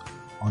Baptist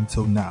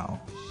until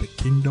now, the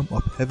kingdom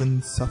of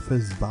heaven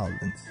suffers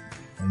violence,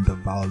 and the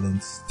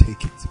violence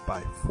take it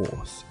by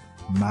force.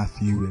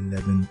 Matthew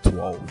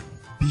 11:12.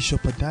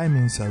 Bishop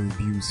Adimansa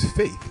reviews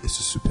faith is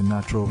a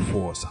supernatural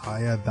force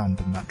higher than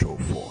the natural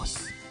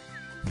force.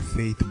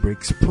 Faith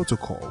breaks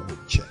protocol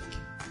with check.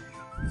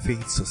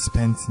 Faith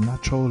suspends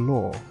natural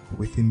law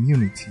with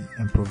immunity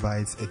and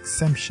provides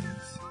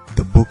exemptions.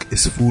 The book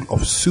is full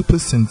of super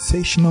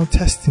sensational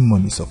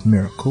testimonies of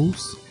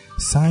miracles,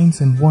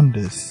 signs and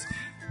wonders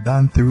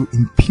done through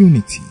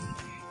impunity,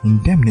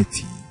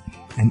 indemnity,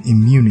 and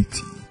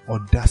immunity.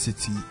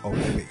 Audacity of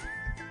Faith.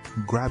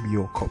 Grab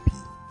your copy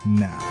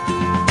now.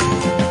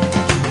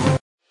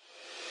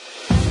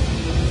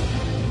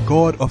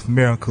 God of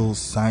miracles,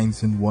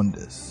 signs and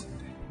wonders,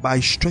 by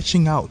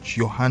stretching out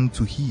your hand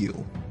to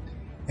heal,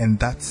 and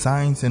that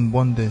signs and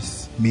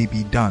wonders may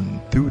be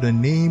done through the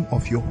name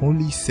of your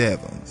holy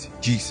servant,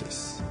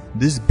 Jesus.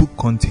 This book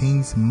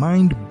contains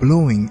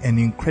mind-blowing and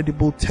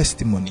incredible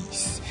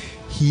testimonies,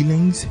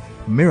 healings,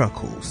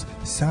 miracles,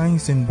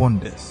 signs and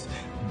wonders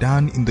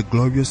done in the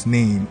glorious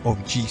name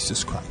of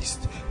Jesus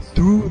Christ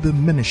through the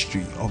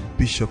ministry of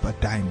Bishop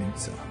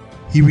Adimansa.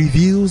 He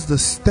reveals the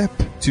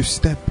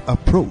step-to-step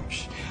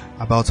approach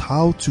about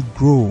how to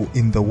grow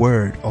in the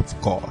Word of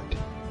God,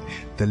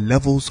 the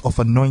levels of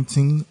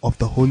anointing of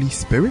the Holy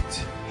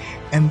Spirit,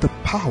 and the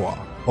power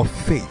of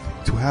faith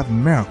to have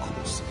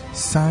miracles,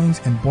 signs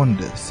and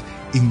wonders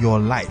in your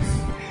life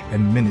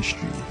and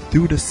ministry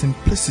through the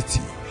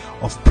simplicity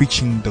of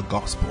preaching the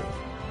gospel.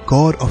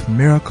 God of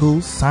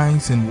miracles,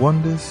 signs and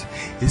wonders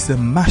is a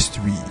must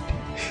read.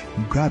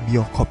 Grab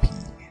your copy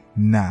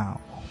now.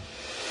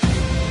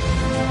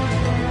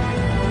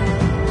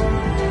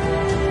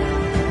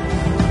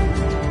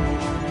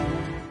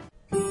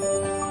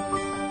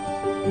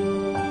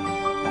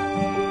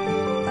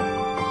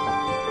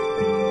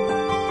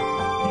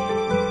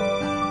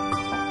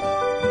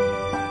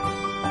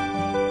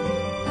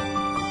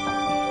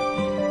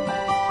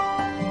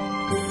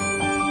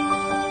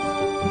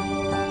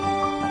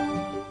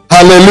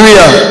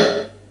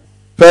 Hallelujah.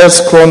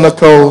 First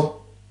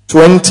Chronicle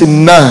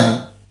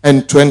 29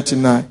 and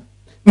 29.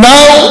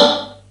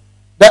 Now,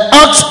 the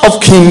acts of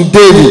King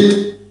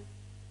David,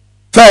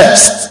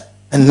 first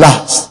and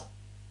last.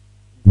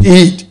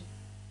 Indeed,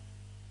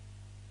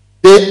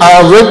 they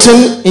are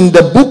written in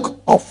the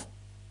book of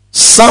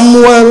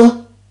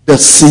Samuel the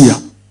seer,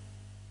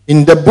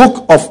 in the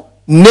book of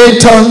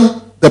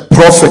Nathan the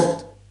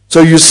prophet.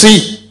 So you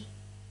see,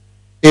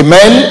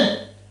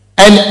 amen,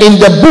 and in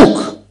the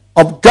book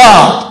of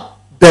Gad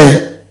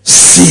the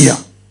seer.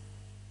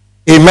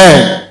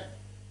 Amen.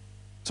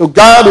 So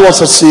God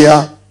was a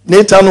seer,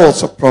 Nathan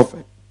was a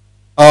prophet.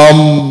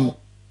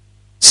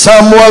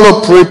 Samuel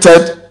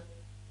operated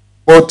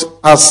both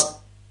as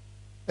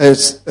a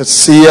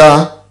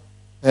seer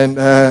and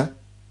a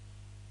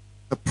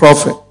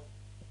prophet.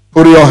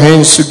 Put your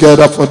hands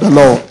together for the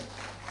Lord.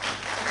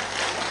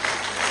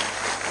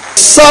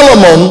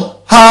 Solomon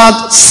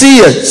had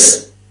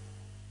seers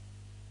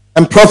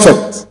and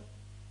prophets.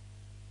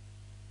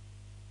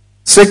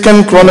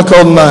 2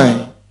 Chronicle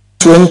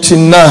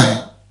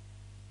 9:29.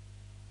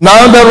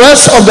 Now the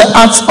rest of the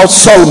acts of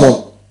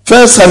Solomon,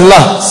 first and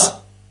last,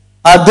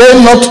 are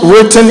they not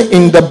written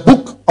in the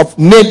book of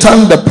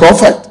Nathan the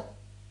prophet,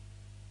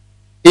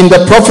 in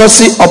the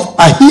prophecy of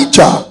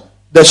Ahijah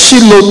the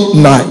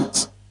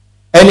Shilonite,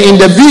 and in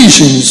the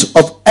visions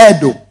of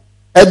Edo?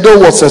 Edo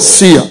was a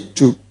seer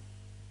to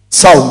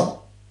Solomon,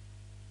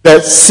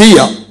 the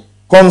seer,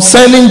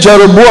 concerning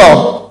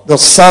Jeroboam the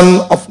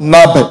son of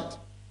Nebat.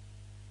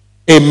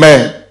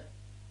 Amen.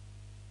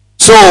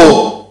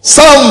 So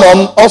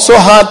Solomon also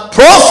had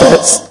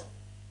prophets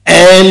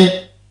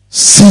and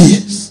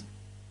seers.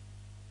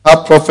 A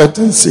prophet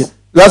and seer.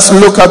 Let's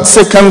look at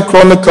 2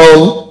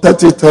 Chronicle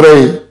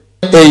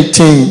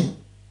 33:18.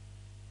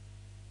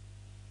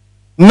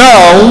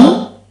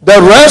 Now,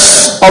 the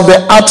rest of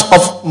the acts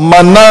of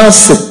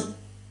Manasseh,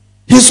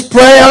 his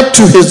prayer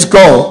to his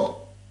God,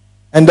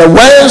 and the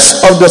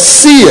words of the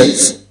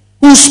seers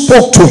who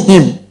spoke to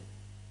him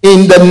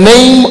in the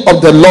name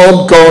of the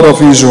Lord God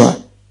of Israel.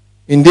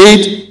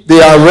 Indeed, they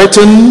are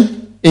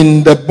written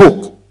in the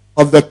book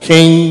of the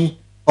King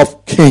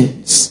of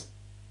Kings.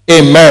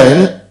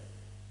 Amen.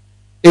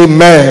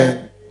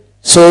 Amen.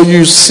 So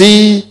you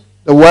see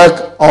the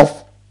work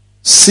of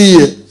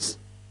seers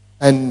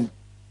and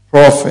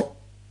prophet.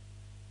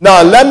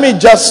 Now let me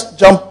just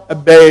jump a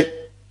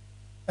bit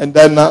and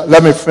then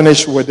let me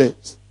finish with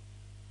this.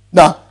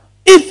 Now,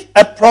 if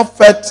a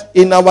prophet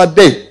in our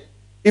day,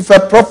 if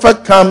a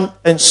prophet come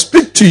and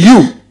speak to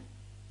you,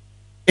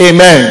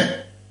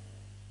 amen.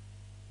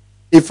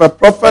 If a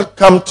prophet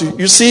come to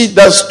you, see,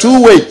 there's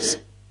two ways.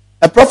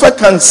 A prophet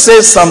can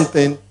say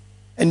something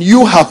and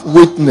you have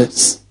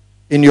witness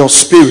in your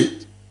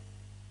spirit.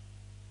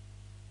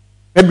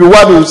 Maybe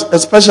what was,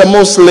 especially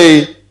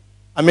mostly,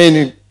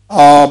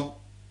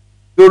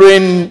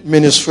 during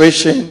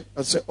ministration,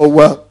 I say, oh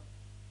well,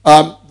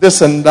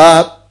 this and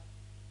that,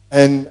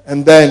 and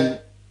then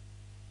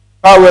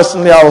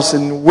recently I was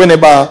in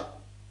Winneba,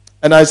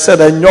 and I said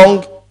a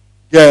young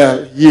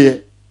girl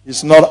here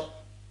is not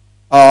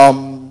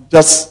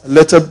just a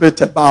little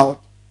bit about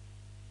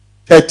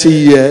 30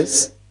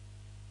 years.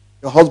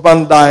 Your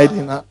husband died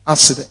in an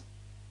accident,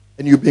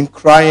 and you've been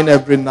crying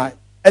every night.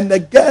 And the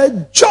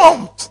girl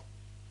jumped,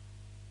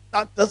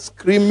 started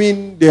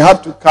screaming. They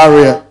had to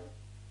carry her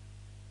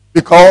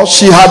because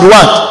she had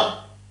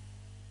what?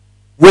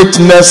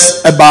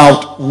 Witness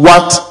about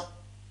what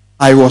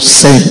I was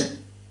saying.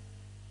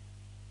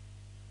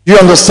 Do you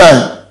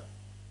understand?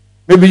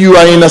 Maybe you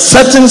are in a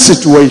certain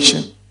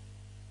situation,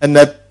 and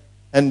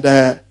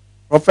the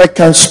prophet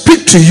can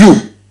speak to you,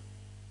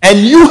 and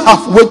you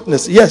have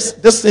witness. Yes,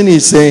 this thing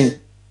he's saying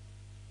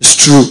is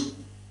true.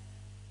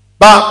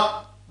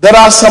 But there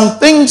are some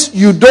things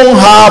you don't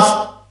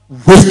have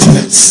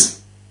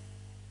witness.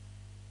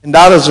 And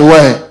that is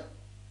where.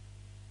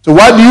 So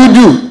what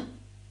do?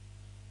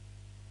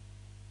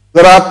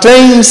 There are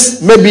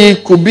things, maybe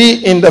it could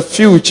be in the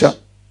future.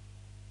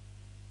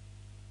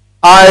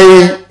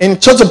 In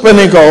Church of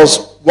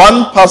Pentecost,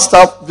 one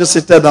pastor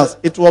visited us.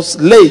 It was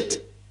late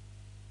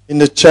in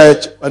the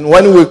church, and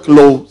when we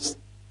closed,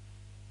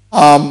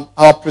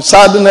 our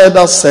presiding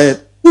elder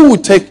said, who will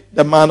take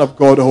the man of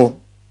God home?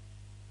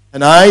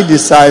 And I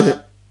decided,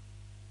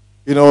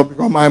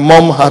 because my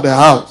mom had a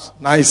house,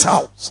 nice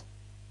house.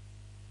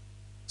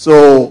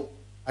 So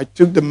I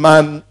took the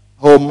man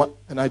home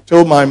and I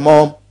told my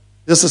mom,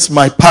 this is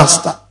my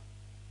pastor,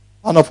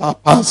 one of our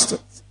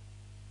pastors.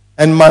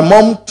 And my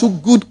mom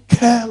took good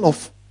care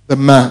of the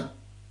man.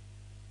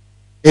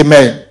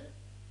 Amen.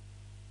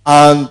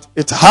 And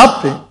it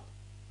happened.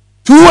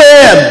 2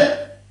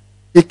 a.m.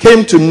 he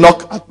came to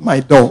knock at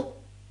my door.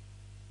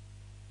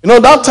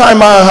 That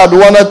time I had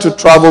wanted to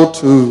travel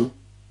to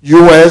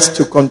U.S.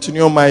 to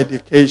continue my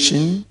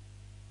education.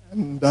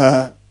 And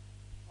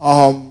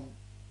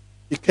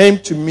he came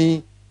to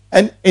me.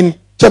 And in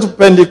Church of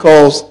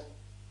Pentecost,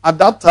 at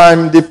that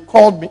time, they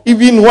called me,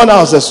 even when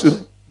I was a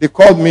student, they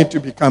called me to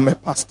become a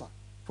pastor,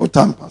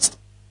 full-time pastor.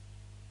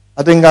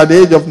 I think at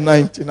the age of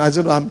 19, I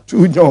said, I'm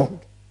too young.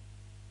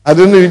 I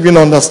didn't even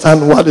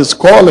understand what is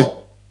calling.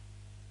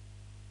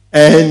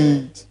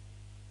 And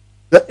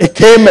it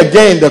came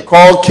again, the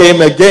call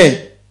came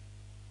again.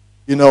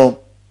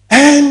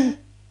 And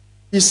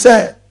he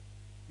said,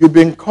 you've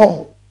been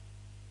called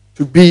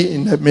to be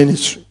in the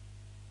ministry.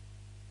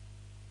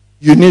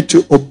 You need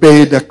to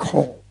obey the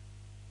call.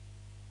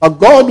 But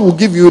God will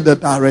give you the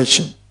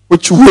direction,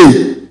 which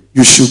way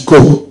you should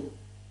go.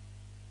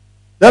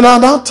 Then at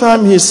that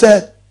time he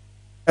said,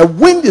 a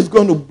wind is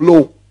going to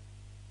blow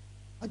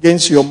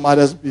against your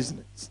mother's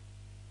business.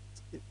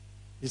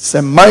 It's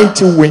a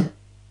mighty wind.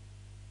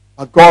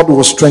 But God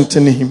will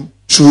strengthen him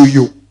through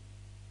you.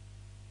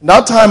 And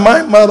that time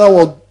my mother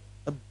was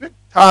a big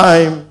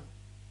time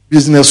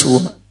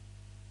businesswoman,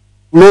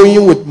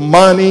 flowing with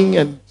money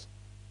and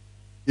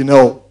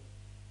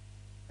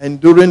and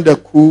during the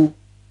coup,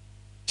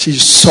 she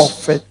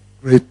suffered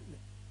greatly.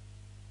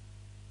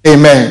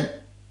 Amen.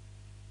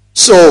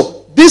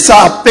 So these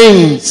are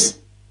things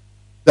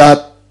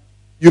that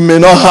you may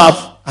not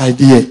have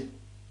idea.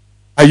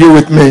 Are you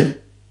with me?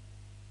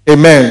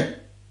 Amen.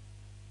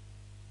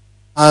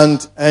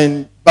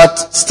 But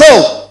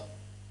still,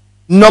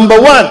 number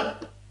one,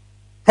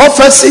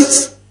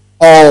 prophecies,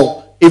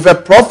 or if a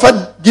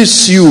prophet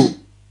gives you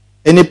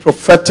any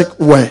prophetic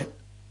word,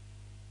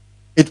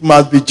 it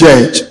must be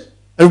judged.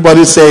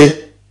 Everybody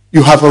say,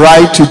 you have a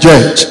right to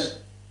judge.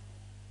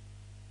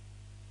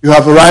 You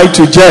have a right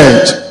to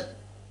judge.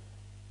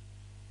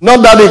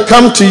 Not that they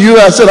come to you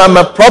and say, I'm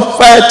a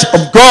prophet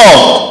of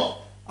God.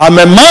 I'm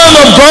a man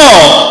of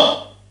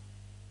God.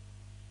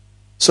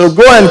 So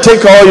go and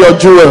take all your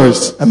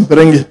jewels and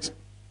bring it.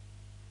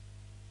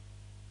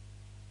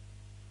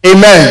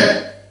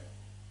 Amen.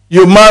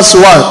 You must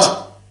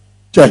what?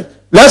 Judge.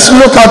 Let's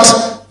look at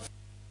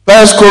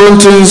 1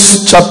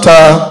 Corinthians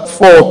chapter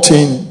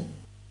 14.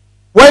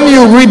 When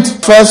you read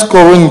 1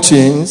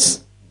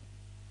 Corinthians,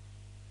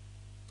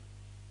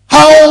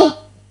 how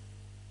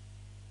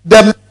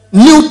the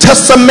New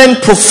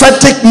Testament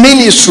prophetic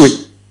ministry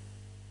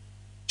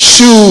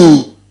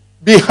should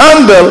be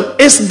handled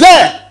is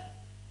there.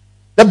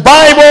 The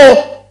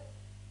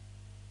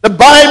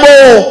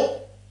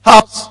Bible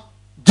has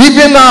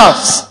given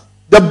us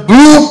the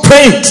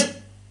blueprint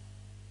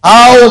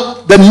how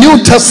the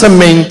New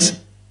Testament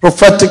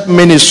prophetic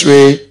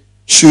ministry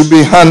should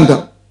be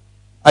handled.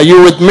 Are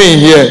you with me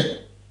here?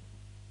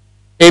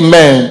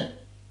 Amen.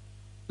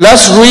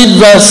 Let's read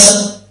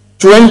verse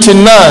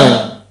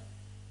 29.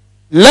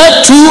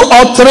 Let 2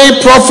 or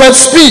 3 prophets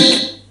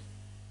speak.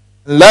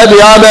 Let the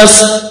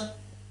others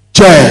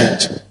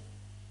judge.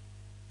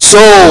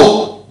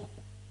 So,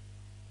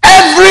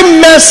 every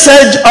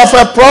message of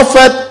a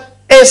prophet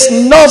is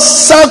not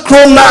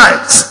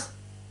synchronized.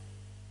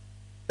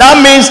 That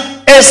means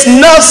it's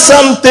not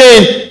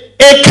something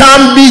it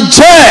can be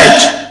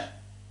judged.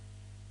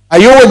 Are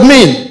you with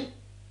me?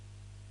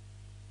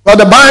 But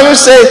the Bible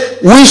says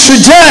we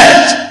should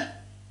judge.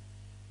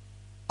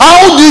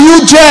 How do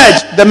you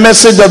judge the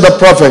message of the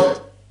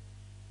prophet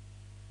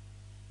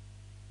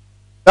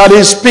that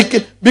is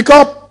speaking?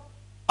 Because,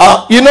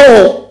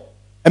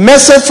 a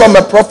message from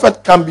a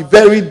prophet can be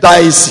very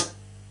dicey.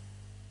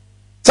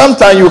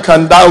 Sometimes you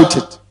can doubt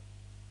it.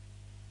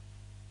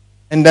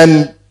 And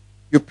then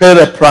you pay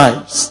the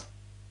price.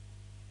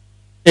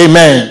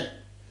 Amen.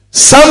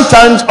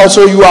 Sometimes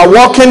also you are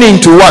walking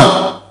into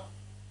one.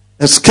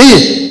 A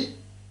scheme.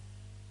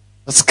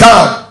 A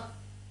scam.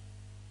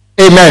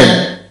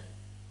 Amen.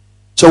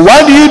 So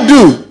what do you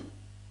do?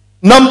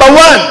 Number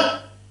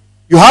one,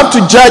 you have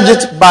to judge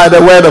it by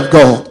the word of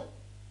God.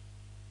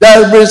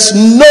 There is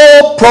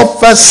no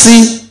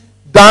prophecy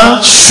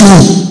that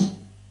should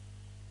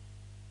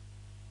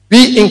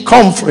be in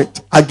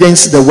conflict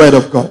against the word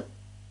of God,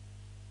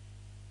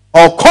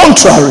 or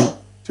contrary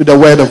to the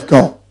word of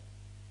God.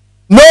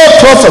 No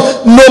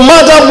prophet, no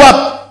matter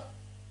what,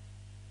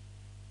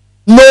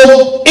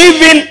 no,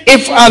 even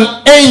if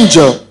an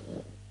angel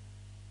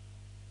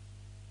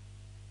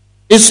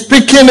is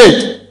speaking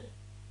it.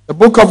 The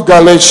book of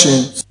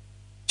Galatians,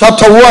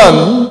 chapter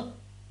 1,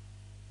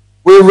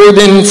 we're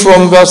reading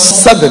from verse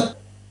 7.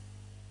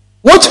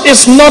 Which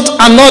is not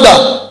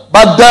another,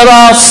 but there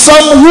are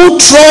some who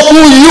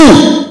trouble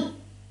you.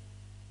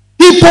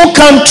 People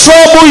can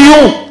trouble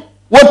you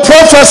with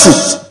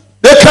prophecies.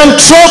 They can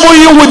trouble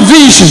you with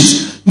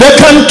visions. They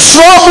can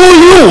trouble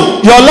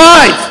you, your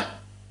life.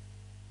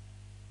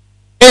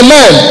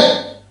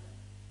 Amen.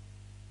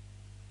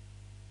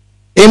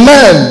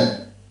 Amen.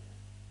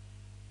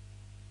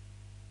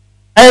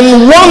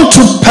 And want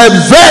to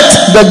pervert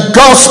the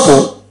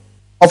gospel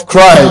of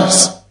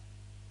Christ.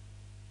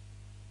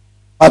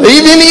 But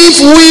even if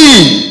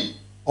we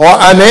or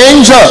an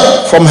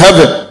angel from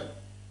heaven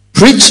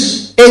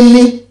preach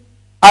any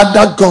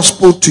other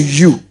gospel to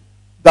you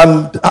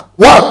than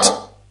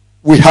what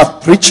we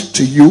have preached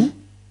to you,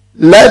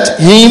 let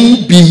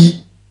him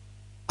be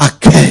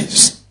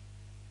accursed.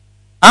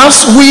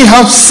 As we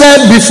have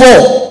said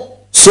before,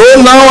 so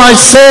now I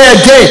say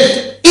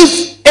again,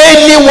 if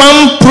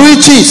anyone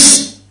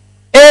preaches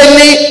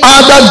any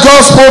other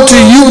gospel to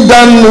you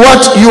than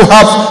what you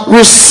have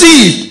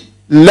received,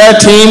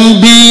 let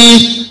him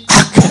be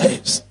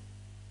accursed.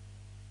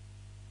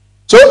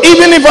 So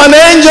even if an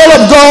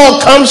angel of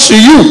God comes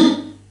to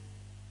you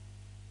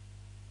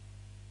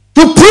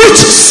to preach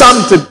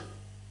something,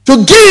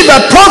 to give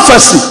a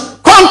prophecy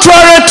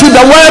contrary to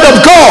the word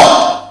of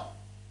God,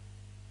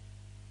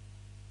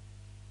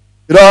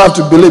 you don't have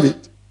to believe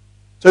it.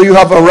 So you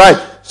have a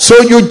right. So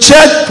you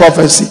judge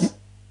prophecy,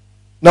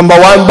 number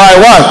one, by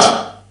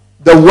what?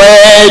 The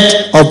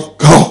word of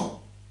God.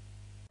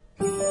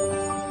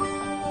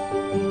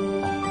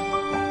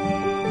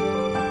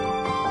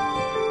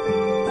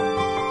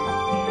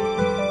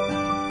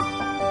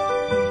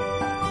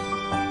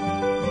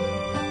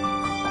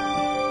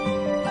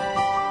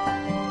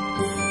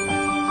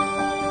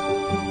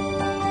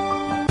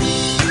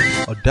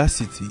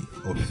 Audacity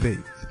of Faith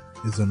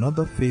is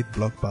another faith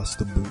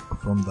blockbuster book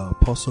from the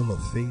Apostle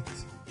of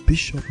Faith,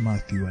 Bishop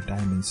Matthew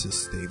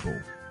Adimansa's stable.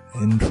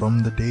 And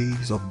from the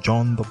days of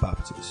John the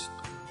Baptist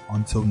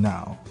until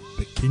now,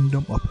 the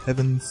kingdom of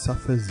heaven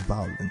suffers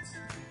violence,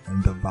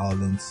 and the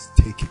violence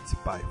take it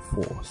by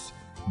force.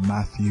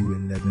 Matthew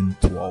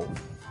 11:12.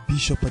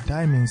 Bishop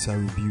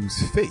Adimansa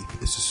reviews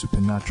faith is a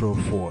supernatural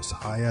force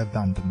higher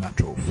than the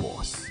natural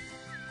force.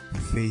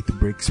 Faith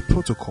breaks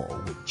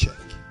protocol with check.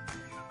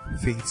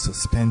 Faith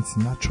suspends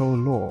natural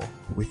law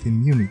with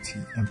immunity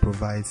and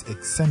provides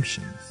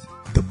exemptions.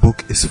 The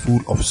book is full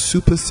of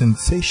super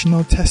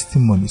sensational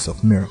testimonies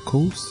of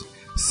miracles,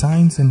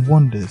 signs and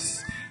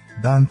wonders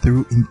done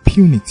through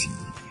impunity,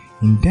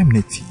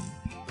 indemnity,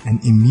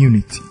 and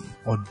immunity.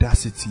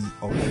 Audacity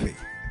of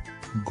Faith.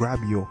 Grab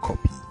your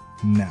copy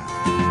now.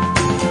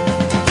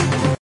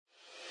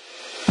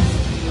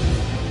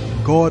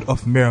 God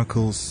of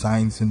miracles,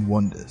 signs and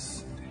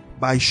wonders,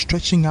 by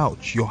stretching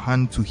out your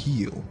hand to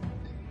heal,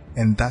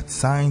 and that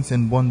signs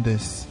and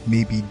wonders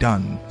may be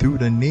done through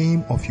the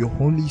name of your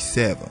holy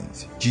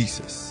servant,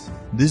 Jesus.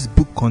 This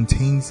book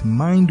contains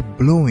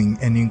mind-blowing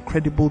and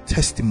incredible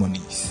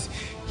testimonies,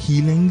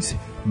 healings,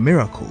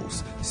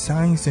 miracles,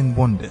 signs and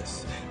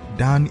wonders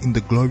done in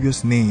the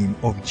glorious name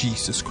of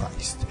Jesus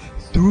Christ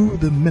through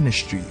the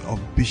ministry of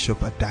Bishop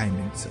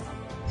Adimansa.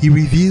 He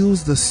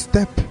reveals the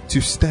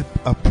step-to-step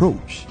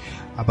approach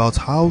about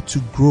how to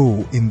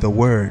grow in the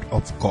Word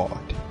of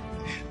God,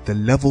 the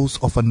levels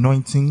of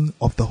anointing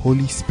of the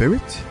Holy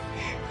Spirit,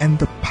 and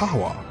the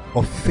power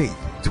of faith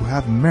to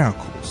have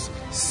miracles,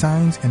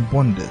 signs and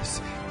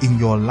wonders in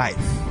your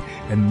life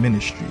and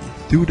ministry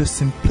through the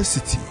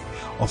simplicity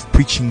of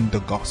preaching the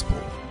gospel.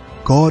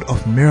 God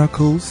of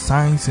miracles,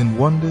 signs and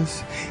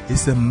wonders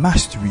is a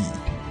must read.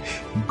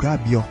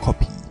 Grab your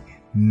copy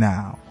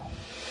now.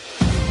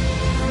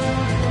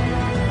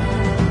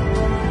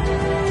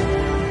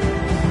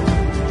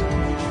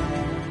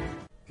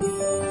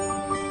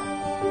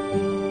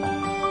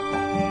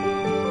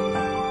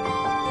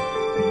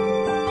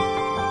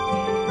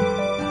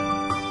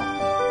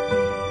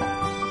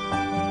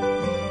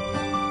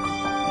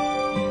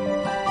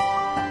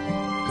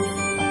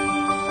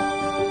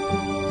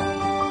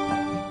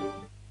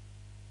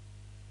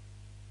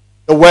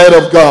 The word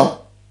of God.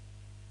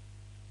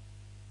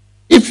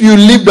 If you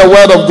leave the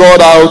word of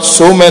God out,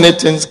 so many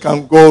things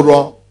can go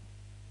wrong.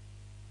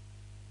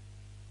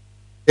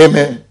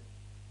 Amen.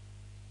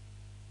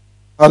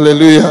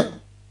 Hallelujah.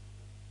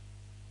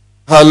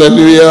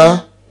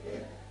 Hallelujah.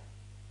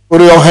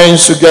 Put your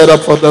hands together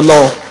for the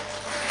Lord.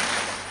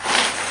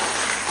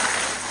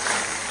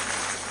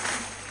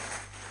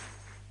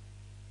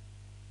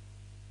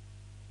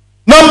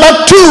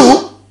 Number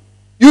two,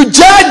 you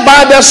judge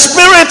by the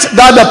spirit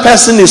that the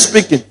person is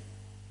speaking.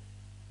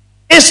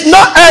 It's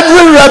not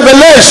every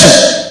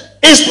revelation,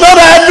 it's not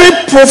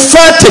every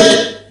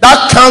prophetic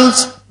that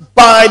comes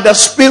by the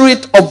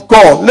Spirit of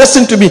God.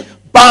 Listen to me.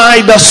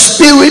 By the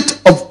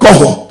Spirit of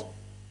God.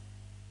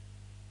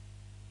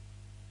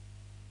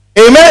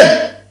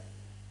 Amen.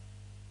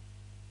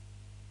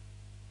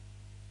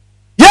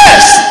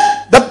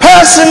 Yes, the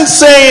person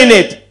saying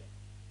it.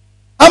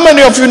 How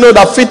many of you know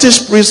that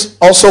fetish priests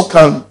also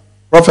can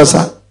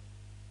prophesy?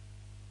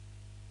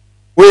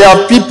 We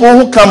have people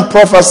who can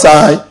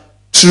prophesy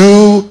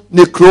through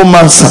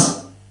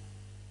necromancy.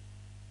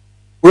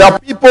 We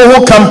have people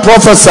who can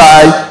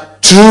prophesy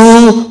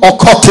through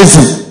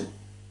occultism,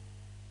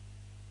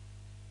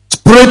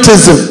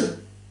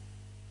 spiritism,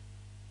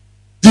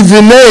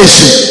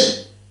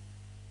 divination,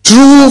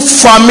 through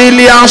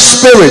familiar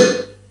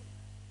spirit.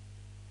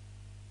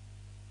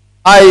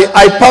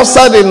 I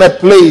pastored in a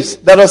place.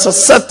 There was a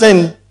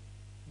certain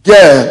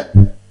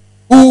girl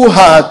who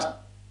had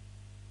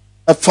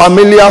a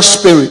familiar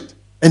spirit,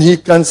 and he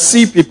can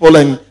see people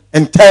and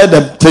tell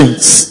them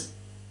things.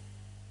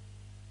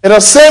 And the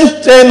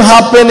same thing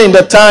happened in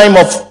the time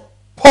of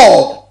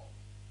Paul.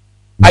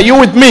 Are you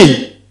with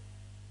me?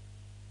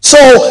 So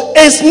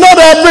it's not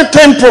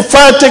everything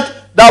prophetic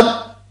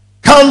that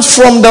comes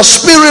from the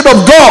Spirit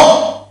of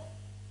God.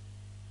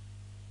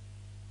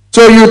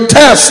 So you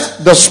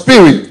test the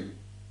Spirit.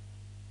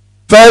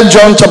 1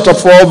 John chapter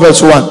 4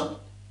 verse 1.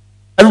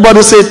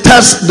 Everybody say,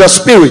 test the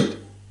Spirit.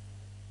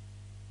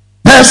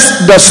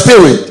 Test the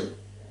Spirit.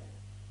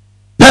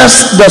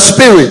 Test the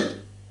Spirit.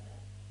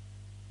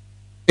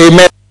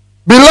 Amen.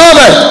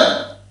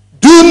 Beloved,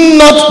 do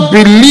not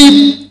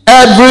believe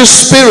every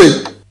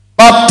spirit,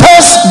 but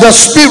test the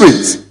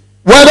spirits,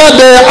 whether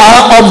they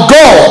are of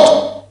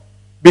God,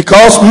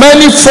 because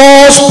many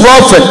false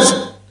prophets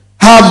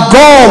have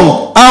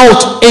gone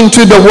out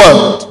into the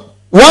world.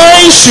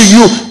 Why should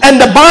you? And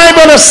the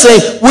Bible is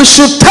saying we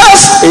should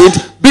test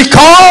it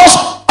because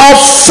of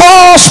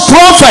false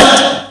prophet.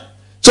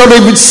 So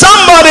if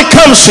somebody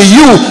comes to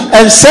you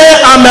and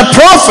say, I'm a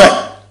prophet,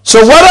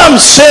 so what I'm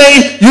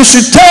saying, you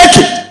should take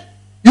it.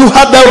 You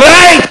have the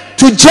right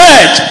to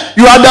judge.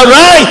 You have the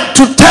right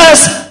to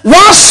test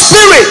what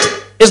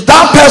spirit is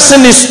that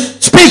person is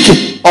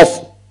speaking of.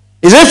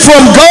 Is it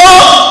from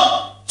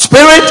God,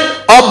 spirit,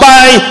 or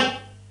by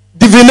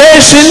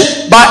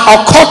divination, by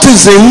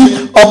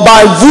occultism, or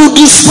by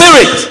voodoo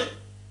spirit?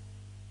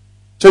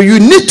 So you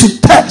need to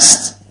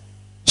test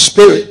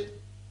spirit.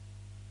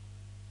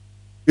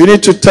 You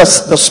need to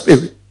test the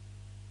spirit.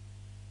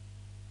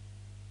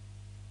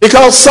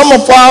 Because some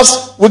of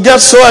us will get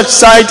so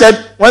excited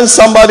when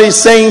somebody is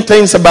saying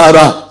things about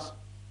us.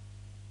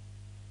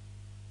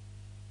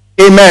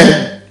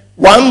 Amen.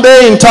 One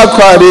day in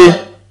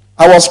Takoradi,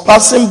 I was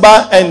passing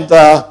by and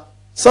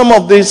some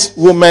of these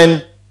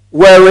women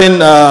wearing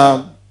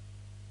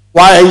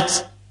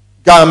white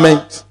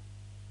garment,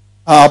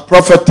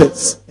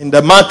 prophetess in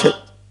the market.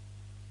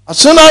 As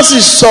soon as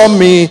he saw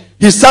me,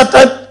 he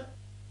started,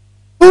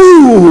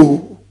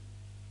 "Ooh,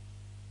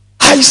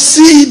 I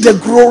see the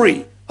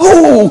glory.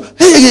 Oh,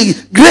 hey,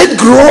 great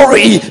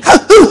glory.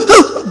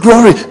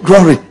 Glory,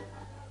 glory."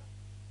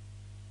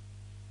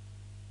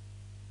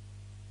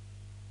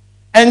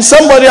 And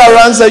somebody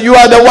around said, "You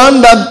are the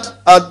one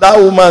that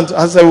woman."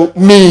 I said,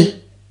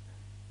 "Me.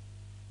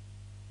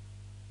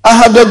 I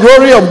have the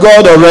glory of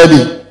God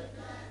already."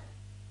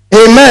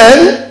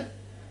 Amen.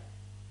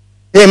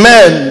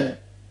 Amen.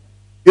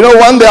 You know,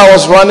 one day I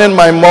was running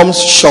my mom's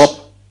shop,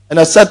 and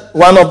I said,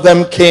 one of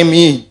them came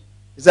in.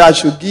 He said, I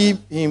should give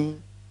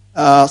him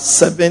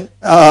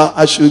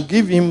I should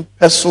give him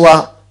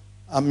Peswa,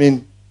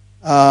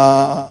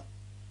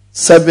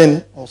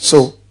 7 or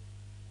so,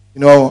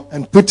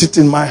 and put it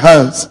in my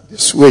hands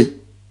this way.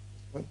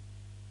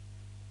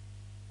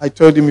 I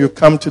told him, you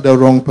come to the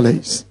wrong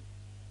place.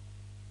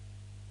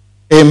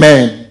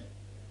 Amen.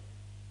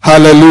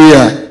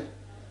 Hallelujah.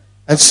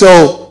 And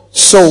so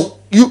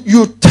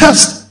you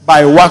test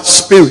by what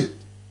spirit?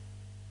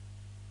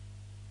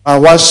 By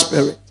what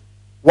spirit?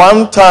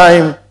 One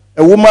time,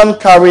 a woman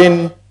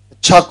carrying a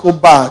charcoal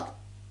bag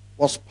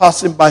was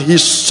passing by. He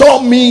saw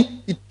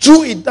me. He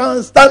threw it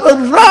down, started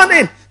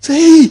running. Say,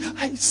 "Hey,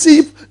 I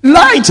see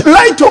light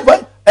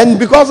over." And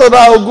because of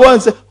that, I'll go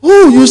and say,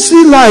 "Oh, you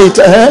see light,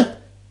 eh?"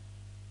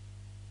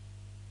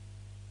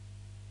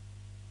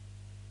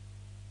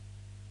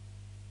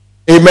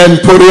 Amen.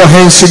 Put your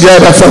hands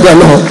together for the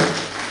Lord.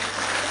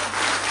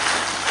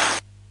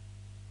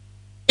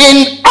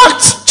 In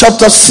Acts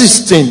chapter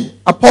 16,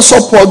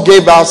 Apostle Paul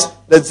gave us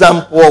the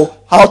example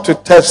how to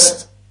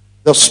test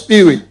the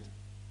spirit.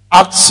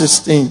 Acts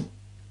 16.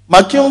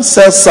 McKeown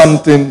says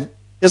something.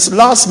 His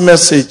last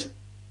message,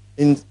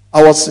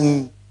 I was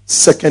in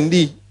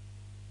 2nd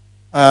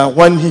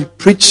when he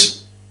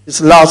preached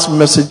his last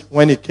message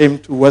when he came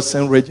to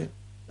Western region.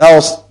 That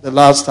was the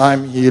last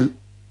time he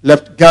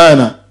left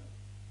Ghana.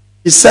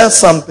 He said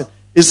something.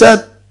 He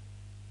said,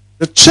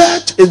 the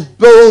church is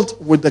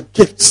built with the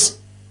gifts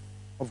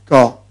of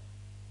God,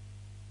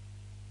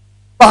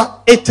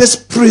 but it is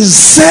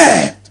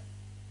preserved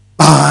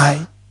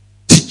by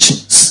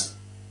teachings.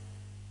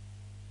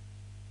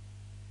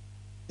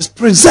 It's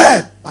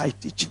preserved by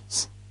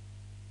teachings.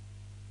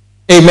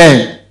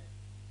 Amen.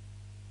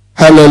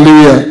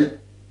 Hallelujah.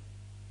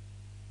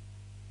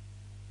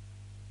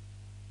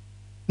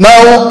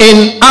 Now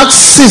in Acts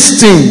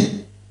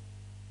 16,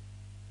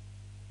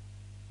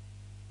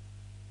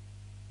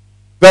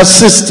 verse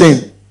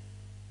 16.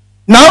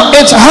 Now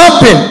it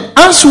happened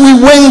as we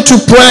went to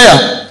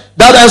prayer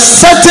that a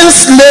certain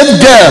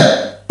slave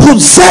girl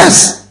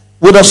possessed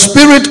with a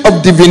spirit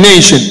of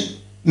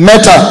divination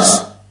met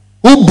us,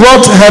 who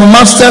brought her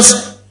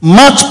masters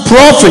much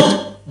profit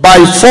by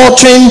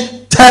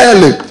fortune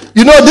telling.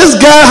 You know, this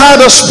girl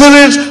had a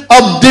spirit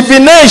of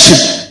divination.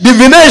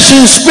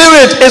 Divination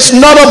spirit is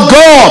not of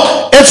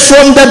God. It's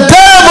from the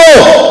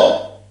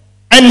devil.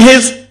 And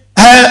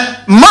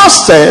her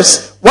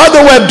masters, what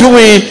they were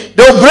doing,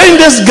 they'll bring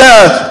this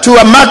girl to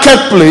a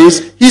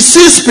marketplace. He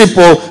sees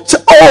people, say,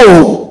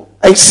 "Oh,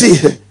 I see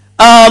her.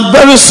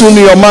 Very soon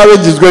your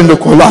marriage is going to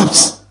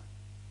collapse."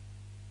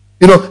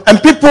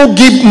 And people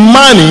give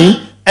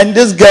money, and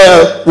this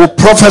girl will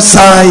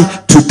prophesy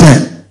to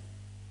them.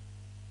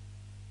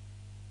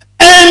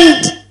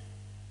 And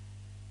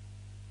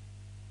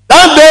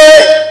that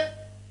day,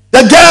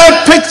 the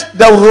girl picked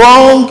the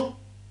wrong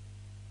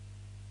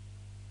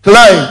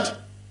client.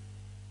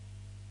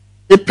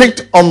 He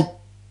picked on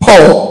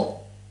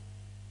Paul.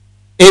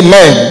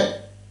 Amen.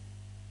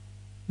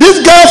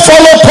 This guy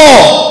followed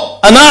Paul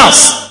and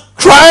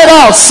cried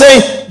out,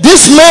 saying,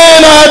 "This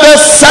men are the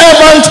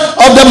servant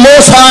of the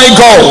Most High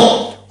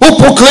God, who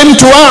proclaimed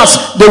to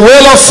us the way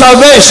of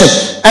salvation.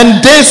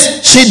 And this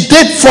she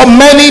did for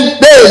many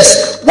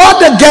days. What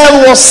the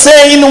girl was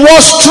saying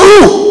was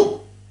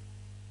true.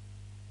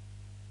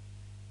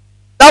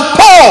 That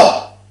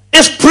Paul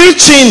is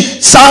preaching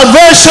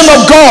salvation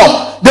of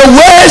God, the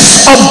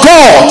ways of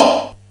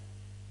God.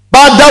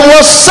 But there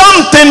was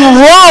something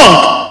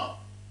wrong.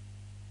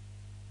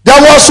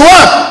 There was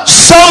what?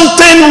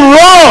 Something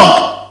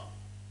wrong.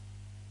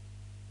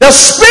 The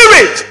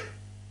spirit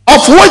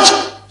of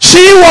which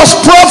she was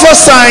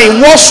prophesying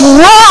was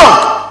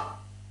wrong.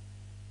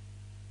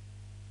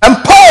 And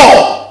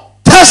Paul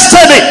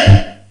tested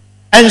it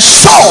and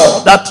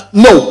saw that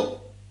no,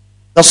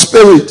 the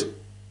spirit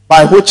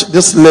by which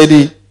this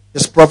lady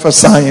is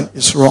prophesying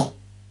is wrong.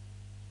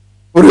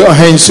 Put your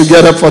hands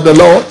together for the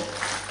Lord.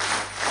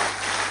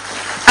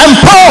 And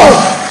Paul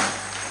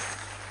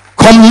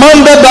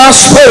commanded that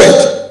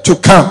spirit to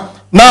come.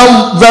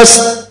 Now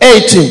verse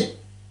 18.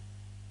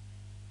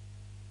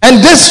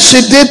 And this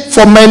she did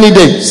for many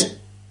days.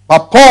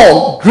 But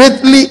Paul,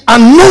 greatly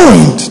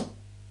annoyed,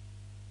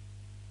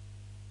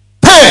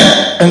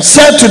 turned and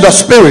said to the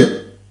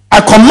spirit,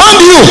 I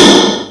command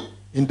you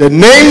in the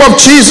name of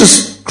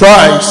Jesus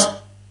Christ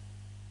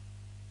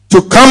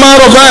to come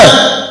out of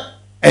her.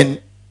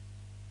 And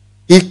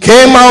he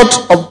came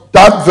out of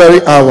that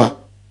very hour.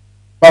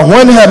 But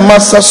when her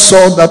master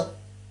saw that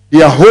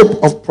their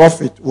hope of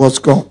profit was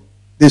gone,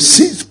 they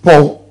seized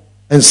Paul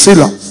and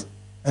Silas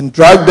and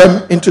dragged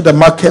them into the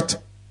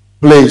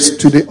marketplace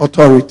to the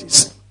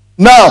authorities.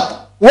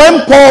 Now,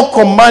 when Paul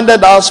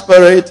commanded our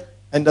spirit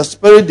and the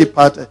spirit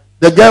departed,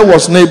 the girl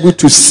was not able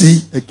to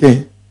see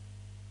again.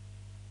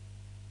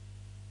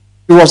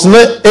 He was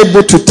not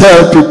able to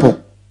tell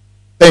people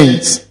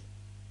things.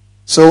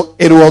 So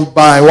it was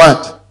by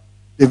what?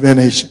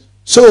 Divination.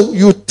 So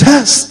you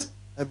test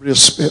every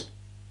spirit.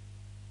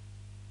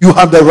 You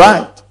have the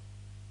right.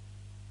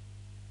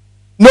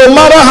 No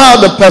matter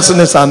how the person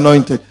is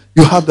anointed,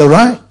 you have the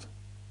right.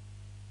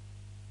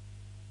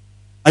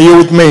 Are you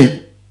with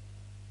me?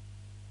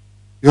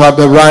 You have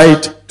the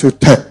right to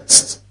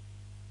test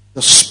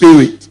the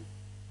spirit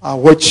by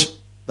which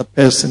the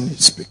person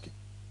is speaking.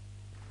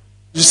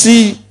 You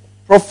see,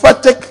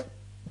 prophetic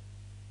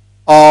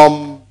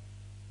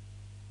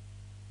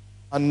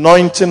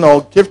anointing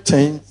or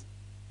giftings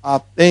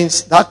are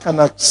things that can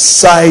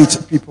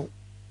excite people,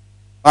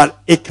 but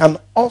it can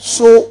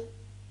also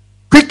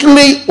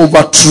quickly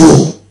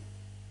overthrow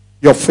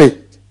your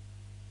faith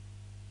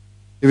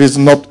if it's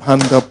not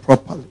handled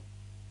properly.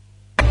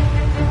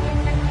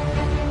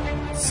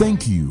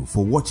 Thank you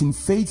for watching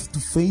Faith to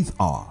Faith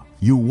Hour.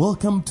 You're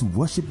welcome to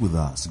worship with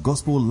us,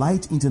 Gospel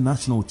Light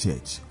International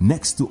Church,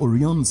 next to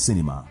Orion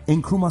Cinema,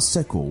 Nkrumah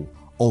Circle,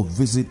 or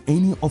visit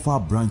any of our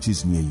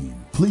branches near you.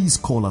 Please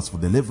call us for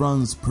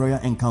deliverance, prayer,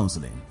 and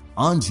counseling.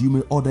 And you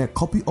may order a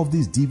copy of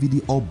this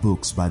DVD or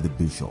books by the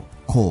Bishop.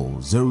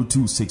 Call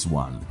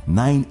 0261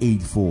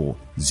 984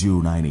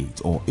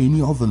 098 or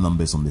any of the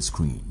numbers on the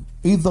screen.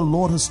 If the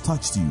Lord has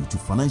touched you to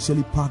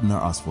financially partner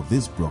us for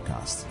this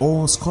broadcast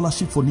or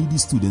scholarship for needy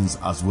students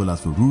as well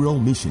as for rural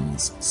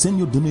missions, send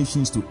your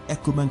donations to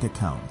EcoBank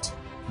account,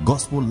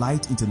 Gospel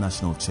Light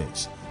International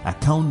Church,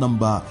 account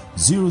number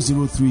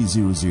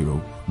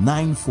 00300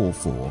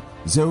 944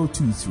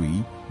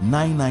 023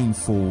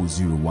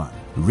 99401,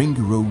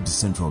 Ring Road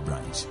Central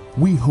Branch.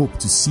 We hope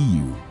to see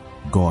you.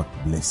 God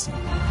bless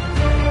you.